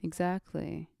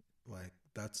 Exactly. Like,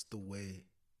 that's the way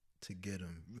to get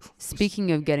them.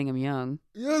 Speaking of getting them young.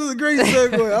 Yeah, that's a great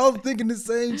segue. I was thinking the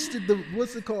same shit.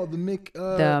 What's it called? The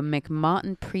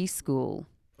McMartin Preschool.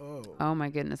 Oh my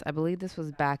goodness. I believe this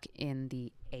was back in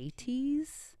the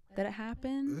 80s that it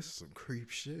happened. This is some creep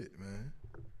shit, man.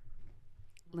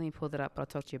 Let me pull that up, but I'll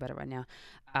talk to you about it right now.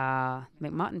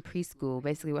 McMartin Preschool,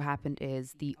 basically what happened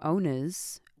is the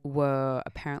owners were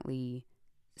apparently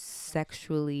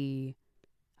sexually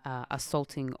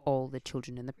assaulting all the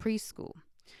children in the preschool.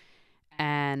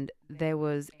 And there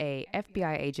was a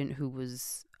FBI agent who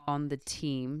was on the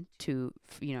team to,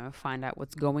 find out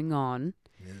what's going on.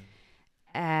 Yeah.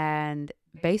 And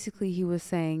basically he was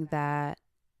saying that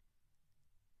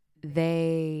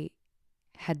they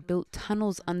had built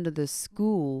tunnels under the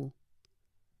school.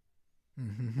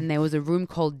 And there was a room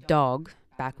called Dog,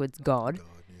 backwards God.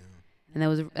 Yeah.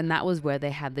 And that was where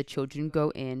they had the children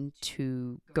go in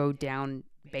to go down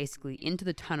basically into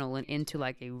the tunnel and into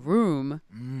like a room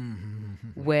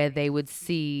where they would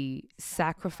see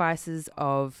sacrifices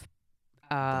of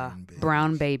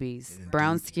brown babies,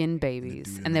 brown skinned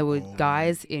babies. And there were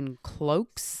guys in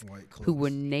cloaks who were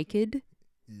naked.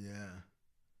 Yeah.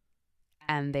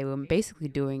 And they were basically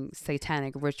doing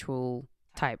satanic ritual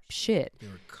type shit. They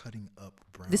were cutting up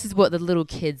brown. This is what the little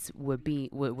kids were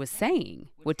saying,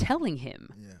 were telling him.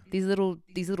 Yeah. These little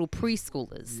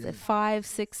preschoolers. Yeah. They're 5,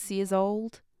 6 years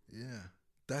old. Yeah.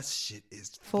 That shit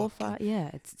is 4, 5. Yeah,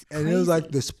 it's crazy. And it was like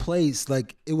this place,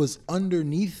 like it was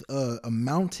underneath a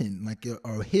mountain, like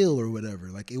a hill or whatever.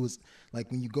 Like it was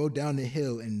like when you go down the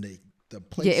hill and the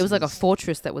place. Yeah, it was like a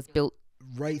fortress that was built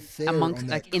right there amongst, on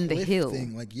that like in the hill.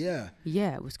 Thing. Like yeah,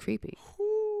 it was creepy.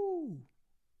 Whew.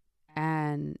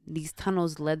 And these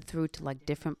tunnels led through to like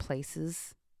different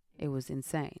places. It was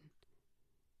insane,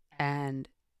 and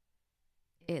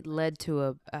it led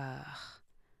to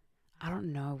I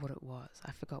don't know what it was.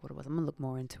 I forgot what it was. I'm gonna look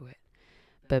more into it.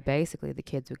 But basically, the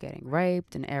kids were getting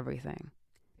raped and everything.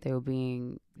 They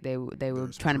were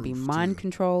trying to be mind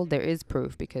controlled. There is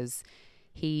proof because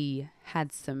he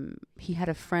had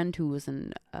a friend who was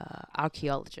an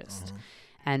archaeologist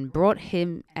and brought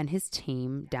him and his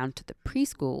team down to the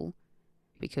preschool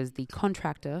because the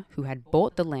contractor who had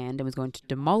bought the land and was going to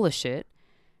demolish it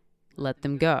let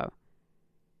them go.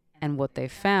 And what they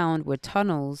found were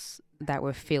tunnels that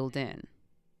were filled in.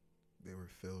 They were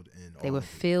filled in. They were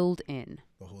filled in.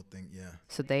 The whole thing, yeah.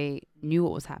 So they knew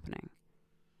what was happening.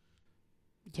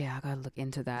 Yeah, I gotta look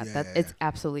into that. Yeah. It's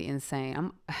absolutely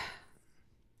insane.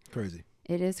 Crazy.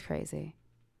 It is crazy.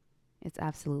 It's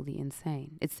absolutely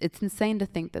insane. It's insane to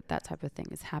think that type of thing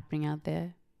is happening out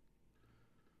there.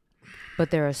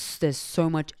 But there's so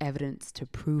much evidence to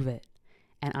prove it.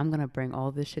 And I'm going to bring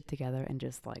all this shit together and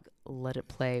just like let it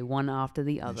play one after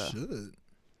the other.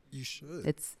 You should.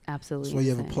 It's absolutely That's why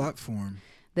you insane. have a platform.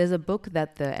 There's a book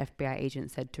that the FBI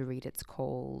agent said to read. It's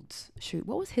called,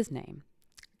 what was his name?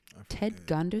 Todd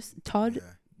Gunderson?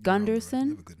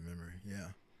 You have a good memory, yeah.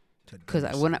 Because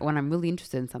when I'm really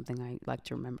interested in something, I like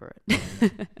to remember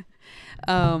it.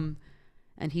 And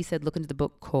he said, look into the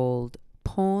book called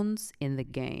Pawns in the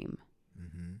Game.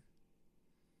 Mm-hmm.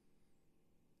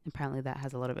 Apparently that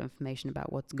has a lot of information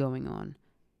about what's going on.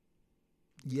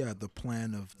 Yeah, the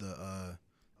plan of the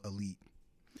elite.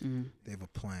 Mm. They have a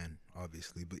plan,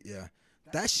 obviously. But yeah,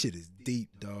 that shit is deep,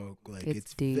 dog. Like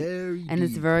it's deep. very and deep.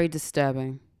 It's very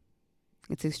disturbing.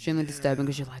 It's extremely disturbing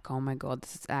because you're like, oh my God,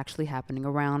 this is actually happening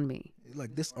around me.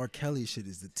 Like this R. Kelly shit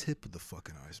is the tip of the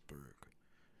fucking iceberg.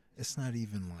 It's not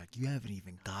even like you haven't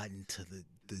even gotten to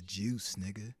the juice,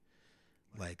 nigga.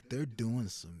 Like they're doing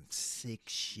some sick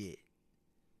shit.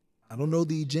 I don't know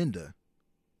the agenda,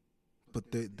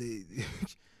 but they're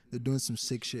doing some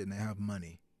sick shit and they have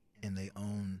money and they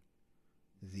own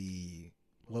the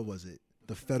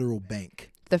Federal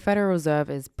Bank. The Federal Reserve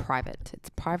is private. It's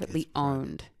privately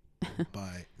owned.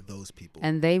 By those people.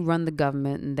 And they run the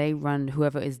government and they run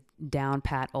whoever is down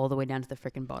pat all the way down to the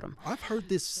freaking bottom. I've heard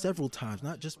this several times,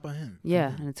 not just by him.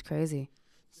 Yeah, and it's crazy.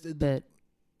 But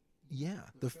yeah,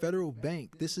 the Federal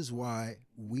Bank, this is why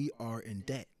we are in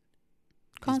debt.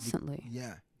 Constantly.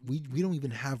 We don't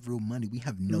even have real money. We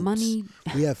have notes. Money.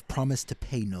 We have promise to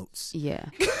pay notes. Yeah,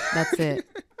 that's it.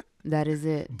 That is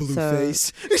it. Blue so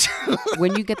face.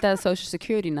 when you get that social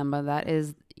security number, that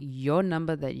is your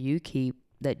number that you keep.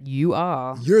 That you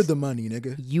are. You're the money,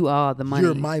 nigga. You are the money.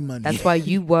 You're my money. That's why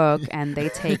you work and they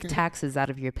take taxes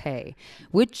out of your pay,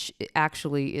 which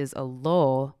actually is a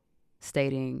law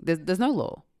stating there's no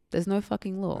law. There's no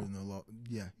fucking law. There's no law.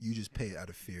 Yeah, you just pay it out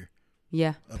of fear.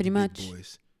 Yeah, of pretty the big much.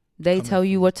 boys. They Coming tell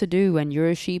you from- what to do and you're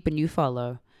a sheep and you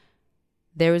follow.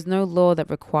 There is no law that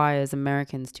requires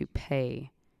Americans to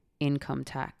pay income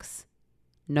tax.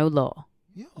 No law.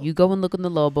 Yo, You go and look in the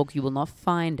law book, you will not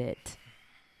find it.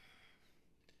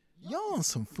 y'all on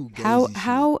some fugazi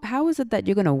How is it that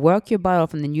you're gonna work your butt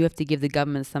off and then you have to give the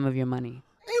government some of your money?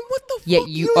 shit. And what the fuck? Yet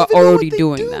you don't are even know what already they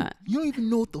doing do. that. You don't even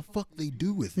know what the fuck they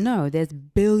do with it. No, there's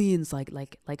billions, like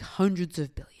hundreds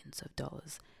of billions of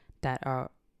dollars that are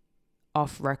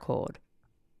off record.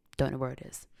 Don't know where it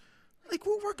is. Like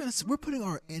we're putting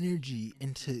our energy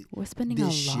into We're spending this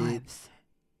our shit lives.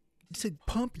 to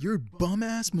pump your bum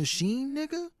ass machine,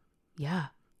 nigga. Yeah.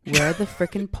 We're the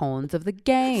freaking pawns of the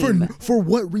game. For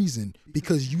what reason?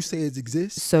 Because you say it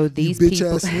exists. So You these bitch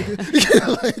people, ass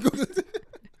nigga.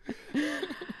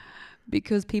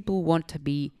 because people want to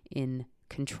be in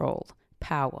control,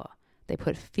 power. They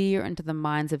put fear into the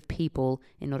minds of people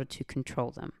in order to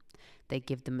control them. They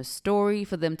give them a story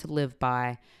for them to live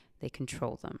by. They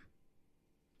control them.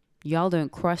 Y'all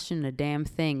don't question a damn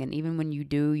thing, and even when you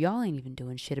do, y'all ain't even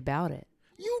doing shit about it.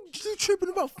 You tripping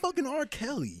about fucking R.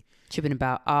 Kelly. Tripping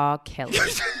about R. Kelly.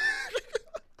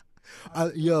 I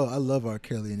love R.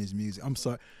 Kelly and his music. I'm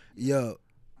sorry. Yo,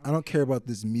 I don't care about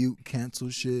this mute cancel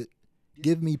shit.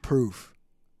 Give me proof.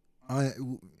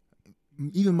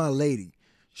 Even my lady,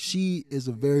 she is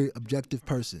a very objective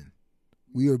person.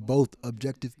 We are both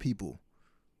objective people.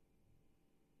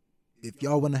 If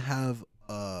y'all want to have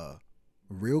a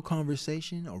real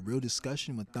conversation, a real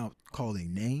discussion without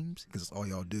calling names, because that's all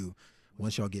y'all do.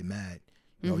 Once y'all get mad,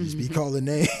 y'all just be calling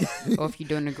names. Or if you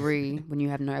don't agree when you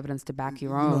have no evidence to back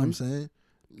your You know what own. I'm saying?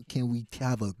 Can we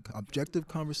have a objective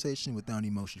conversation without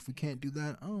emotion? If we can't do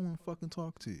that, I don't want to fucking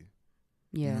talk to you.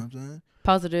 Yeah. You know what I'm saying?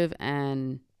 Positive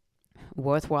and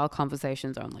worthwhile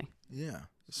conversations only. Yeah.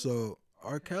 So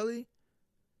R. Kelly,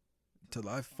 till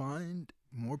I find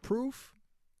more proof,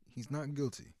 he's not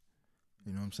guilty.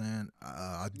 You know what I'm saying?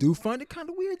 I do find it kind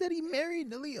of weird that he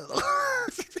married Aaliyah.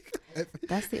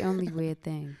 That's the only weird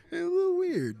thing. It's a little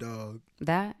weird, dog.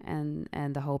 That and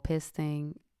the whole piss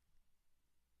thing.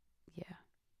 Yeah.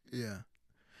 Yeah.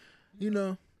 You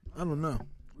know, I don't know.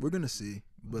 We're gonna see,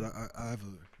 but I have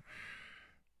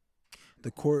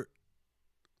the court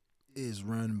is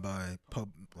run by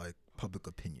public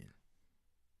opinion.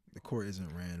 The court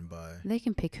isn't ran by. They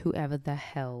can pick whoever the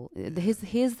hell.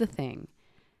 Here's the thing.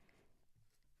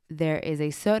 There is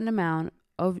a certain amount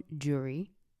of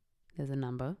jury. There's a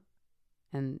number.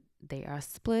 And they are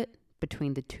split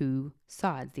between the two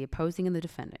sides, the opposing and the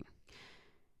defending.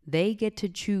 They get to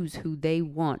choose who they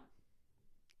want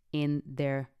in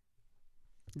their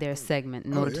segment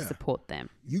in order to support them.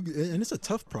 And it's a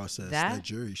tough process, that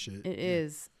jury shit. It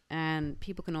is. And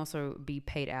people can also be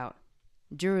paid out.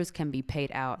 Jurors can be paid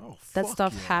out. Oh, that fuck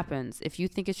stuff yeah. happens. If you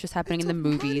think it's just happening It's in the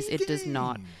a movies, money it does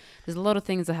not. game. There's a lot of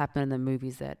things that happen in the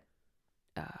movies that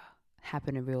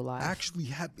happen in real life. Actually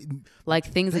happen. Like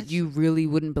things that you really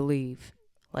wouldn't believe.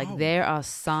 Like Oh, there are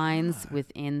signs God.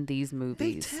 within these They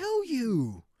movies. tell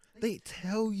you.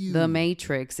 The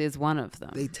Matrix is one of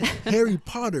them. Harry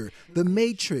Potter, The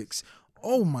Matrix.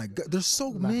 Oh my God, there's so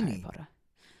Love many. Harry Potter.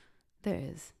 There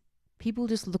is. People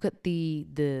just look at the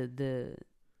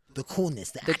coolness,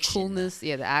 the action. coolness,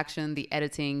 the action, the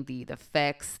editing, the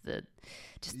effects, the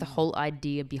whole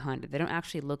idea behind it. They don't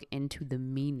actually look into the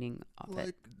meaning of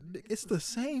it. It's the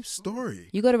same story.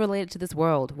 You got to relate it to this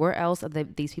world. Where else are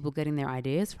these people getting their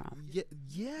ideas from? Yeah,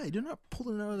 they're not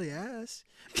pulling it out of their ass.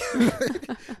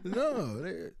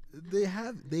 No,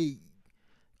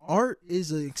 art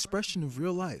is an expression of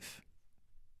real life.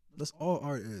 That's all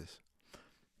art is.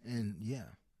 And yeah,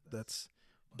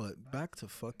 but back to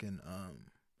fucking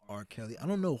R. Kelly. I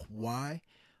don't know why,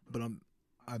 but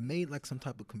I made like some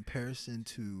type of comparison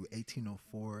to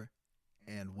 1804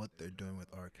 and what they're doing with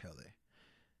R. Kelly.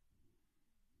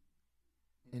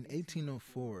 In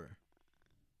 1804,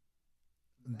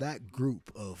 that group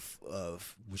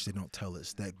of which they don't tell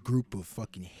us, that group of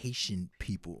fucking Haitian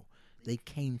people, they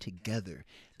came together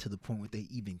to the point where they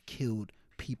even killed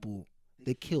people.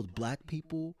 They killed black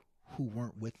people who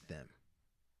weren't with them.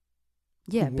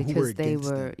 Yeah, who because were they against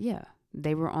were them.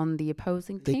 they were on the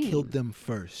opposing team. They killed them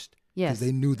first. Yes. Because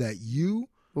they knew that you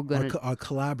we're gonna our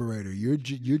collaborator. You're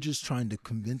just trying to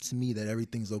convince me that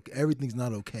everything's okay. Everything's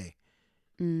not okay.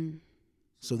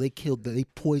 So they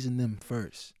poisoned them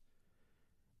first.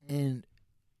 And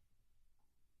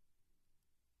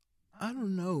I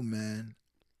don't know, man.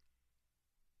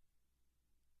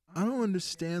 I don't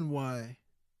understand why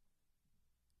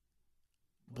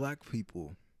black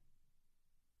people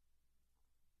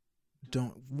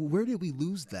don't. Where did we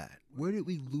lose that? Where did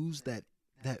we lose that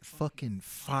fucking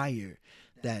fire?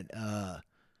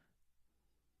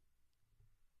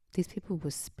 These people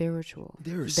were spiritual.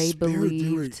 They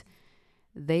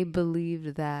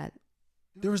believed that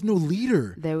there was no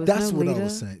leader. That's what I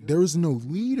was saying. There was no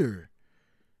leader.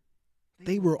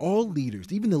 They were all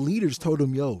leaders. Even the leaders told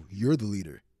them, "Yo, you're the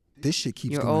leader. This shit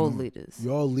keeps going on. You're all leaders.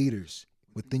 You're all leaders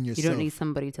within yourself. You don't need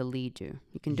somebody to lead you.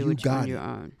 You can do it on your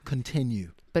own.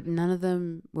 Continue." But none of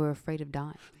them were afraid of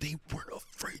dying. They were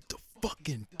afraid to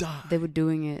fucking die. They were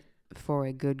doing it for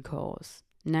a good cause.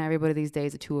 Now everybody these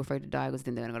days are too afraid to die because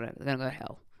then they're gonna go to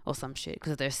hell or some shit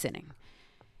because they're sinning.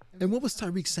 And what was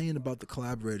Tyreek saying about the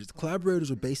collaborators? The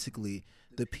collaborators are basically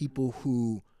the people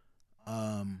who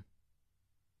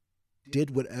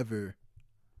did whatever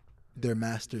their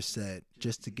master said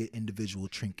just to get individual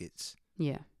trinkets.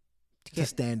 Yeah. To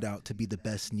stand out, to be the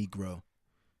best Negro.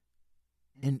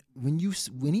 And when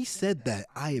he said that,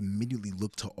 I immediately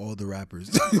looked to all the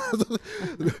rappers.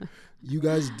 You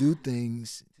guys do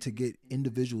things to get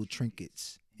individual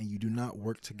trinkets, and you do not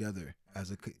work together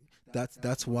as a.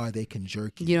 That's why they can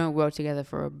jerk you. You don't work together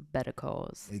for a better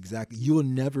cause. Exactly. You will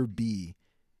never be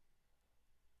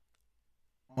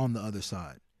on the other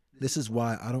side. This is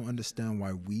why I don't understand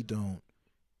why we don't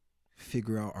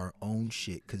figure out our own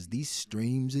shit. Because these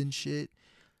streams and shit,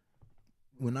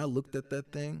 when I looked at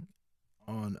that thing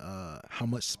on how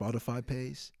much Spotify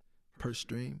pays per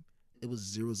stream, it was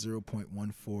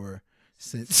 0.14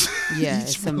 cents. Yeah,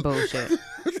 it's some bullshit.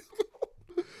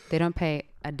 They don't pay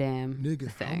a damn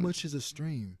nigga thing. How much is a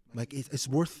stream? Like it's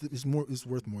worth more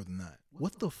than that.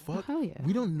 What the fuck? Oh, hell yeah.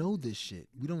 We don't know this shit.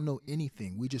 We don't know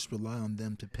anything. We just rely on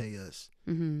them to pay us.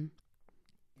 Mm-hmm.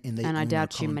 And I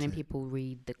doubt many people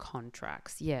read the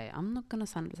contracts. Yeah, I'm not gonna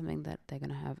sign up for something that they're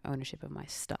gonna have ownership of my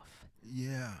stuff.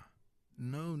 Yeah,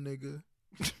 no, nigga,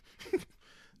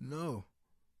 no,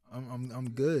 I'm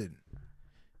good.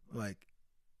 Like,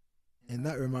 and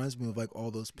that reminds me of like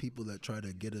all those people that try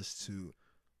to get us to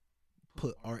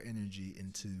put our energy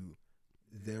into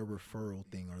their referral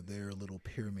thing or their little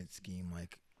pyramid scheme,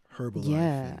 like Herbalife.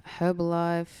 Yeah,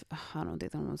 Herbalife. I don't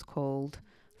think that one was called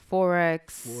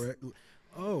Forex.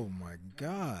 Oh my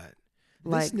God!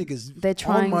 Like, this nigga's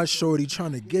trying on my shorty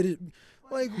trying to get it.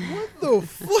 Like, what the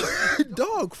fuck,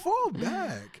 dog? Fall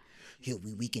back. Here,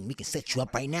 we can set you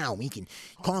up right now. We can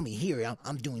call me here.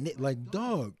 I'm doing it. Like,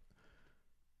 dog.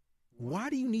 Why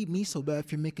do you need me so bad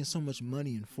if you're making so much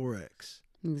money in Forex?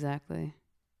 Exactly.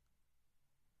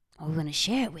 I'm gonna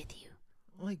share it with you.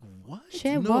 Like, what?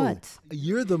 Share what?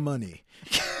 You're the money.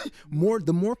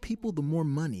 The more people, the more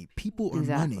money. People are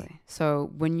money.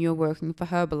 So when you're working for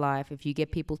Herbalife, if you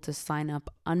get people to sign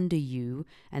up under you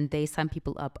and they sign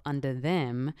people up under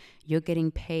them, you're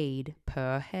getting paid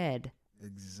per head.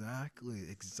 Exactly.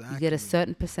 You get a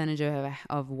certain percentage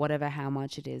of whatever how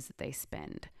much it is that they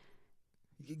spend.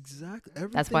 Exactly.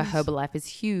 That's why Herbalife is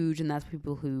huge, and that's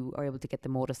people who are able to get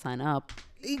them all to sign up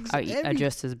are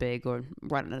just as big or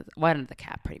right under the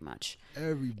cap, pretty much.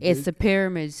 It's a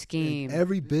pyramid scheme.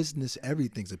 Every business,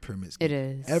 everything's a pyramid scheme. It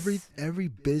is. Every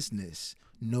business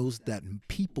knows that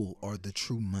people are the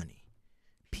true money.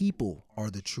 People are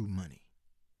the true money.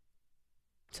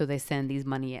 So they send these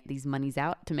monies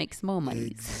out to make small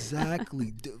monies.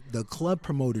 Exactly. The club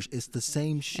promoters, it's the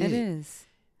same shit. It is.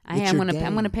 I'm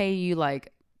gonna pay you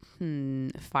like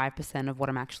 5% of what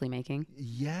I'm actually making.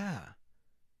 Yeah.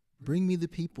 Bring me the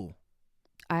people.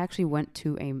 I actually went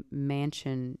to a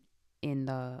mansion in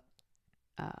the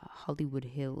Hollywood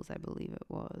Hills, I believe it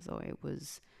was, or it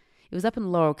was up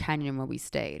in Laurel Canyon where we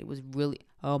stayed. It was really,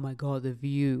 oh my God, the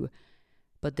view.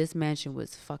 But this mansion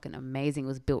was fucking amazing. It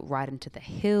was built right into the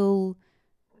hill.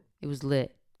 It was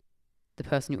lit. The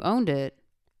person who owned it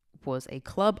was a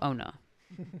club owner.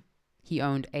 He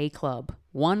owned a club,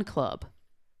 one club.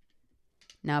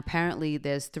 Now, apparently,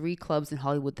 there's 3 clubs in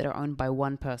Hollywood that are owned by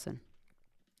one person.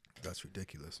 That's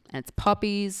ridiculous. And it's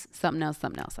Puppies, something else.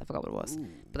 I forgot what it was. Ooh.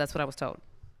 But that's what I was told.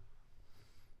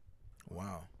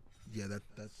 Wow. Yeah,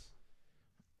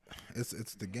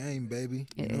 it's the game, baby.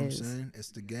 You know what I'm saying? It's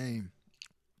the game.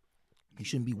 You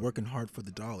shouldn't be working hard for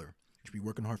the dollar. You should be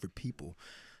working hard for people.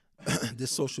 This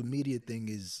social media thing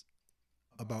is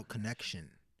about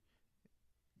connection.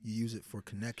 You use it for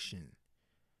connection.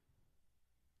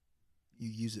 You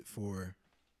use it for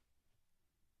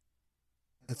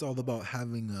It's all about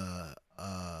having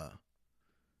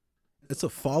it's a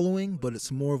following, but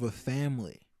it's more of a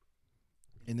family.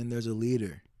 And then there's a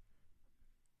leader.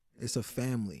 It's a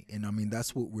family. And I mean,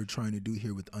 that's what we're trying to do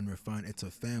here with Unrefined. It's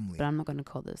a family. But I'm not going to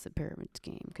call this a pyramid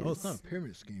scheme. Oh, it's not a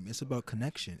pyramid scheme. It's about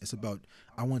connection. It's about,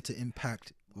 I want to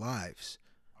impact lives.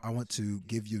 I want to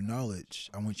give you knowledge.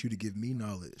 I want you to give me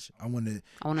knowledge. I want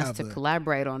us to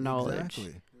collaborate on knowledge.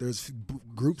 Exactly. There's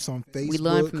groups on Facebook. We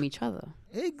learn from each other.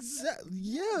 Exactly.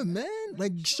 Yeah, man.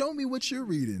 Like, show me what you're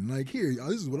reading. Like, here,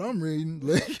 this is what I'm reading.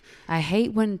 Like, I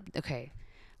hate when,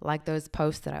 like those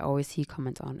posts that I always see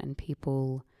comments on, and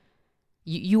people,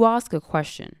 you ask a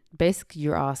question. Basically,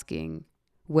 you're asking,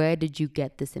 where did you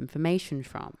get this information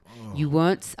from? Oh. You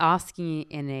weren't asking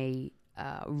it in a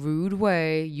rude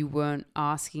way. You weren't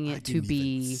asking it to be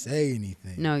even say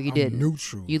anything. No, you didn't.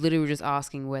 Neutral. You literally were just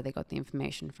asking where they got the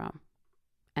information from,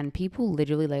 and people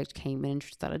literally like came in and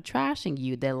started trashing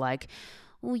you. They're like,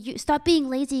 "Well, you stop being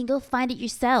lazy and go find it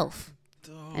yourself,"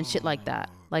 and shit like that.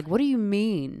 Like, what do you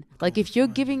mean? Like, if you're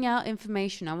giving out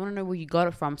information, I want to know where you got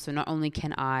it from. So not only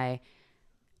can I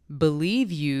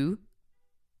believe you,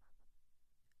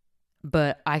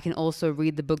 but I can also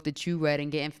read the book that you read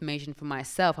and get information for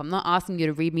myself. I'm not asking you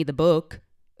to read me the book.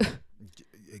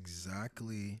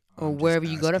 Exactly. Or wherever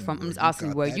you got it from. I'm just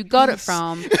asking where you got it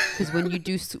from. Because when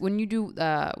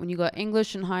you got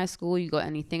English in high school, you got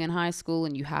anything in high school,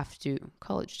 and you have to,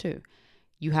 college too,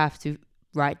 you have to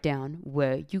write down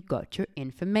where you got your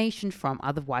information from.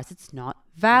 Otherwise, it's not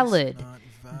valid.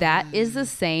 That is the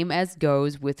same as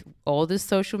goes with all this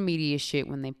social media shit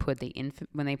when they put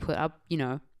up,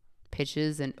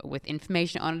 pictures and with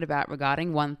information on it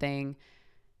regarding one thing.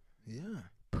 Yeah.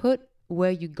 Put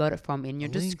where you got it from in your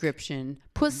description.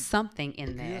 Put something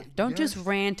in there. Don't just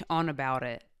rant on about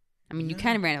it. I mean, you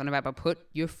can rant on about it, but put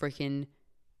your freaking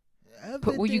evidence.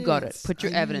 Put where you got it. Put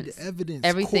your evidence. Everything needs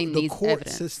evidence. The court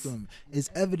system is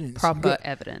evidence. Proper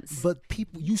evidence. But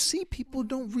people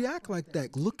don't react like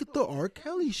that. Look at the R.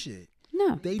 Kelly shit.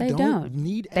 No, they don't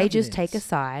need evidence. They just take a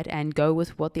side and go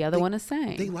with what the other one is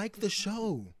saying. They like the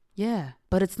show. Yeah,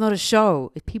 but it's not a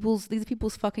show. These are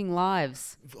people's fucking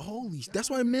lives. That's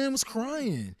why the man was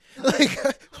crying. Like,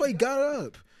 that's why he got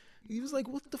up. He was like,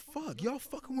 "What the fuck? Y'all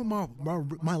fucking with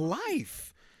my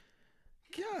life."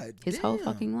 God, his whole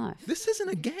fucking life. This isn't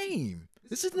a game.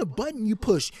 This isn't a button you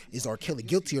push. Is R. Kelly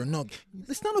guilty or not?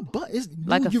 It's not a button. It's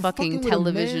like a fucking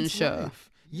television show.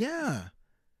 Life. Yeah,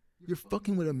 you're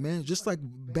fucking with a man, just like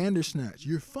Bandersnatch.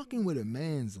 You're fucking with a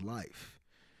man's life.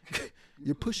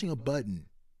 You're pushing a button.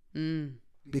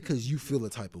 Because you feel a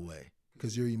type of way.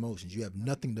 Because your emotions. You have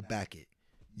nothing to back it.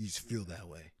 You just feel that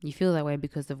way. You feel that way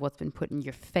because of what's been put in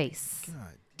your face.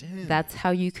 God damn. That's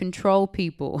how you control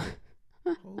people.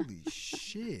 Holy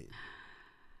shit.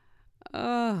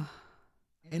 And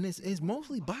it's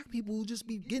mostly black people who just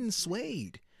be getting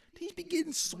swayed. They be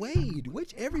getting swayed.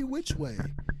 Every which way.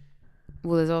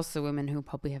 Well, there's also women who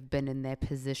probably have been in their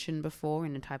position before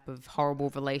in a type of horrible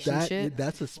relationship.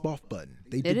 That's a soft button.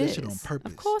 They did that shit on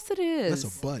purpose. Of course it is.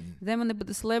 That's a button. Then when they put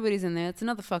the celebrities in there, it's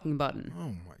another fucking button. Oh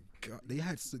my God. They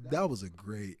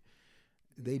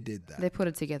did that. They put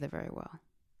it together very well.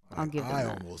 I'll give them that. I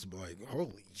almost like,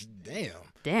 holy damn.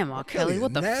 Damn, R. Kelly,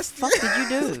 what the fuck did you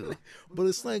do? But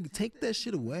it's like, take that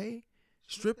shit away.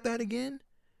 Strip that again.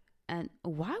 And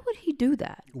why would he do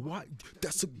that? Why?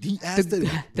 He asked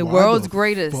the world's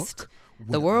greatest.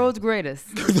 The world's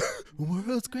greatest. The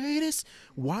world's greatest?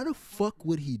 Why the fuck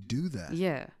would he do that?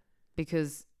 Yeah,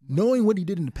 because... knowing what he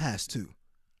did in the past, too.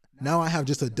 Now I have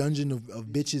just a dungeon of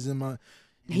bitches in my...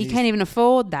 He can't even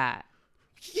afford that.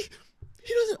 He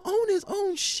doesn't own his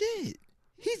own shit.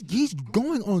 He's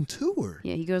going on tour.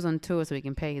 Yeah, he goes on tour so he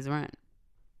can pay his rent.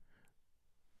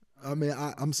 I mean,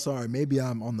 I'm sorry. Maybe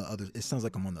I'm on the other... it sounds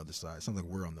like I'm on the other side. It sounds like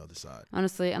we're on the other side.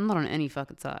 Honestly, I'm not on any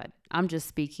fucking side. I'm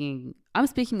speaking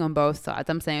on both sides.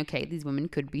 I'm saying, okay, these women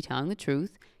could be telling the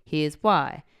truth. Here's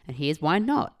why. And here's why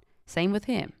not. Same with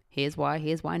him. Here's why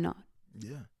not.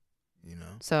 Yeah. You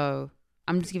know? So,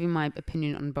 I'm just giving my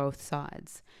opinion on both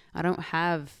sides. I don't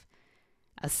have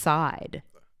a side.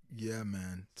 Yeah,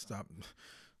 man. Stop...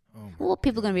 well,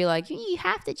 people are going to be like, you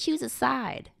have to choose a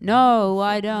side. No,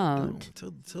 I don't.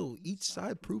 Until each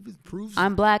side proves...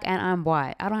 I'm black and I'm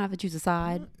white. I don't have to choose a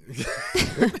side.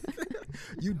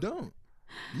 You don't.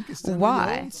 You can stand on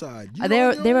your own side.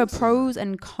 There are pros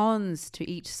and cons to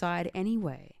each side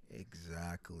anyway.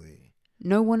 Exactly.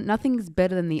 Nothing is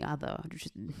better than the other.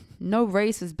 No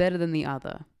race is better than the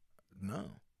other. No.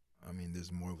 I mean,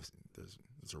 there's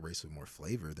a race with more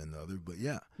flavor than the other, but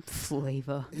yeah.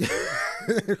 Flavor.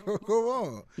 Go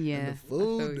on. Yeah. And the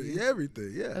food,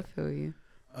 everything. Yeah. I feel you.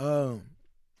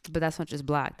 But that's not just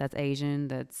black. That's Asian.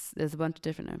 There's a bunch of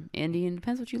different Indian.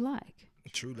 Depends what you like.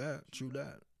 True that.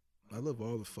 I love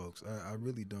all the folks. I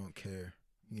really don't care.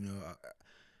 You know,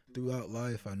 throughout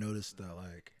life, I noticed that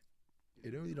like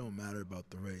it really don't matter about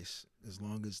the race as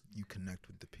long as you connect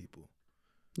with the people.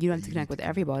 You don't have to connect with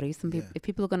everybody. Some people, if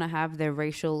people are gonna have their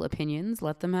racial opinions,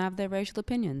 let them have their racial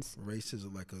opinions. Race is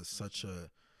like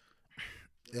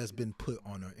it has been put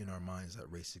in our minds that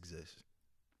race exists.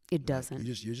 It doesn't.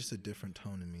 You're just a different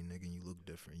tone than me, nigga. And you look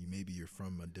different. You're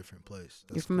from a different place.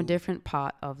 You're from a different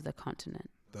part of the continent.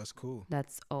 That's cool.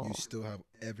 That's all. You still have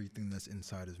everything that's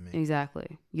inside of me.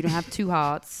 Exactly. You don't have two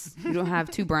hearts. You don't have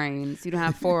two brains. You don't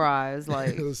have four eyes.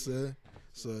 Like, you know what I'm saying?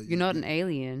 So you're not an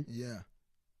alien. Yeah.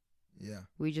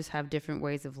 We just have different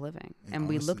ways of living, and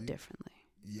honestly, we look differently.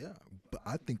 Yeah, but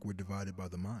I think we're divided by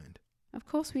the mind. Of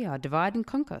course we are. Divide and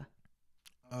conquer.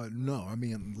 No, I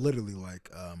mean literally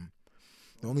like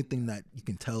the only thing that you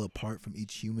can tell apart from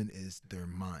each human is their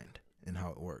mind and how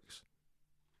it works.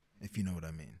 If you know what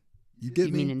I mean. You get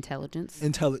me? You mean intelligence?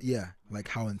 Yeah, like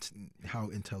how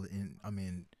intelligent. I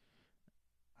mean,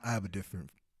 I have a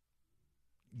different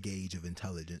gauge of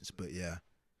intelligence, but yeah.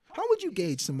 How would you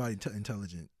gauge somebody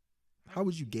intelligent? How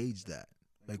would you gauge that?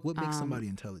 Like, what makes somebody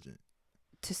intelligent?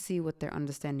 To see what their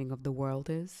understanding of the world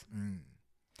is.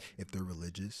 If they're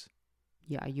religious.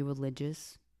 Yeah, are you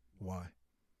religious? Why?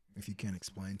 If you can't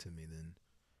explain to me, then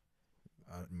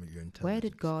you're intelligent. Where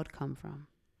did God come from?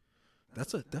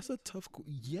 That's a tough.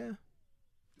 Yeah.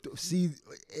 See,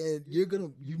 and you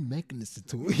making this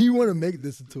into you want to make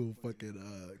this into a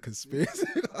fucking conspiracy.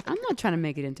 I'm not trying to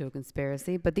make it into a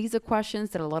conspiracy, but these are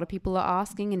questions that a lot of people are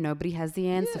asking and nobody has the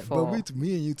answer for. But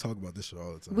me and you talk about this shit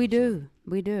all the time. We do.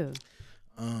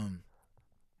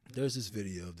 There's this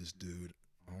video of this dude.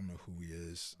 I don't know who he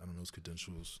is. I don't know his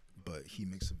credentials, but he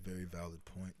makes a very valid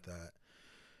point that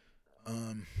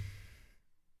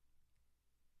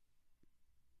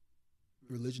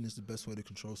religion is the best way to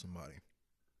control somebody.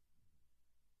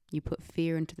 You put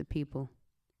fear into the people.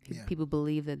 People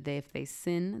believe that if they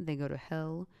sin, they go to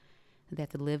hell. They have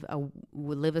to live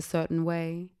a certain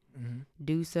way,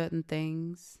 do certain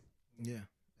things. Yeah,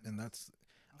 and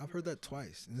I've heard that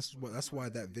twice, and that's why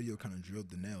that video kind of drilled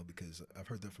the nail, because I've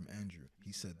heard that from Andrew.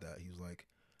 He said that he was like,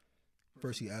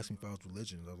 first he asked me if I was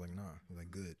religious. I was like, nah. He was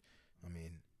like, good. I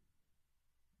mean,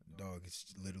 dog, it's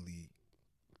literally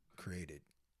created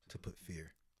to put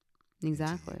fear.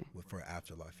 Exactly. For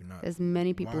afterlife. You're not. There's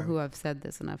many people who have said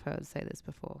this, and I've heard say this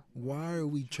before. Why are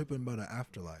we tripping about an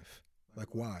afterlife?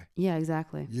 Like, why? Yeah,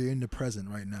 exactly. You're in the present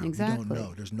right now. Exactly. You don't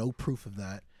know. There's no proof of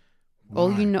that.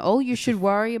 Why? All you should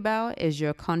worry about is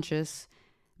your conscious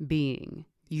being,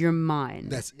 your mind.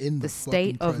 That's in the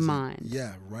state of present. mind.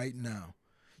 Yeah, right now.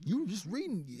 You're just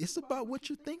reading. It's about what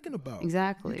you're thinking about.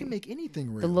 Exactly. You can make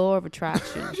anything real. The law of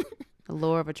attraction. The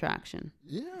law of attraction.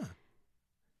 Yeah.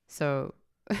 So.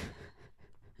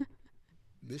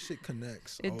 This shit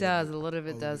connects. It does. A lot of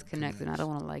it does connect, and I don't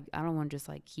want to just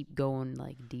like keep going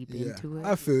like deep into it.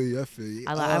 I feel you.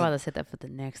 I'd rather set that for the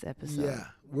next episode. Yeah,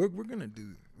 we're gonna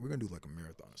do like a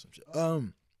marathon or some shit.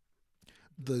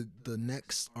 The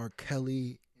next R.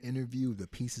 Kelly interview, the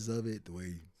pieces of it, the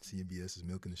way CBS is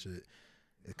milking the shit,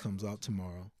 it comes out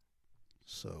tomorrow,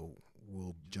 so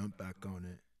we'll jump back on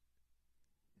it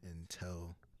and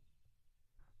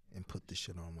put this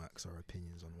shit on wax, our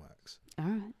opinions on wax. All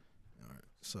right.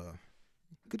 So,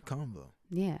 good combo.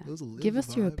 Yeah. Give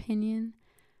us your opinion.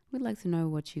 We'd like to know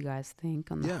what you guys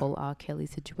think on the whole R. Kelly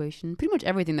situation. Pretty much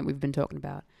everything that we've been talking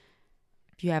about.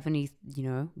 If you have any,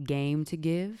 game to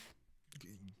give.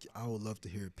 I would love to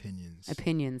hear opinions.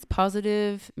 Opinions.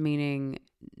 Positive, meaning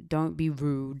don't be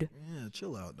rude. Yeah,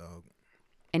 chill out, dog.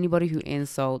 Anybody who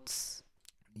insults,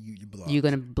 you're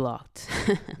going to be blocked.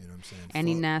 You know what I'm saying?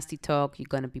 Any nasty talk, you're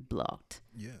going to be blocked.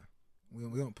 Yeah.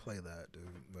 We don't play that, dude.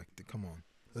 Like, come on.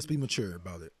 Let's be mature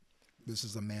about it. This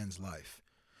is a man's life.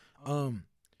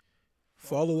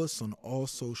 Follow us on all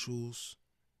socials.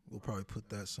 We'll probably put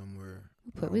that somewhere.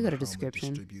 We got a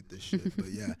description. Distribute this shit, but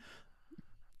yeah.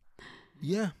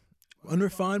 Yeah.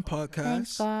 Unrefined Podcast.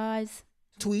 Thanks, guys.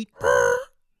 Tweet.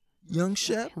 Young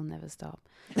Shep. He'll never stop.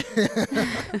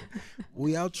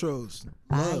 We outros.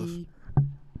 Love. Bye.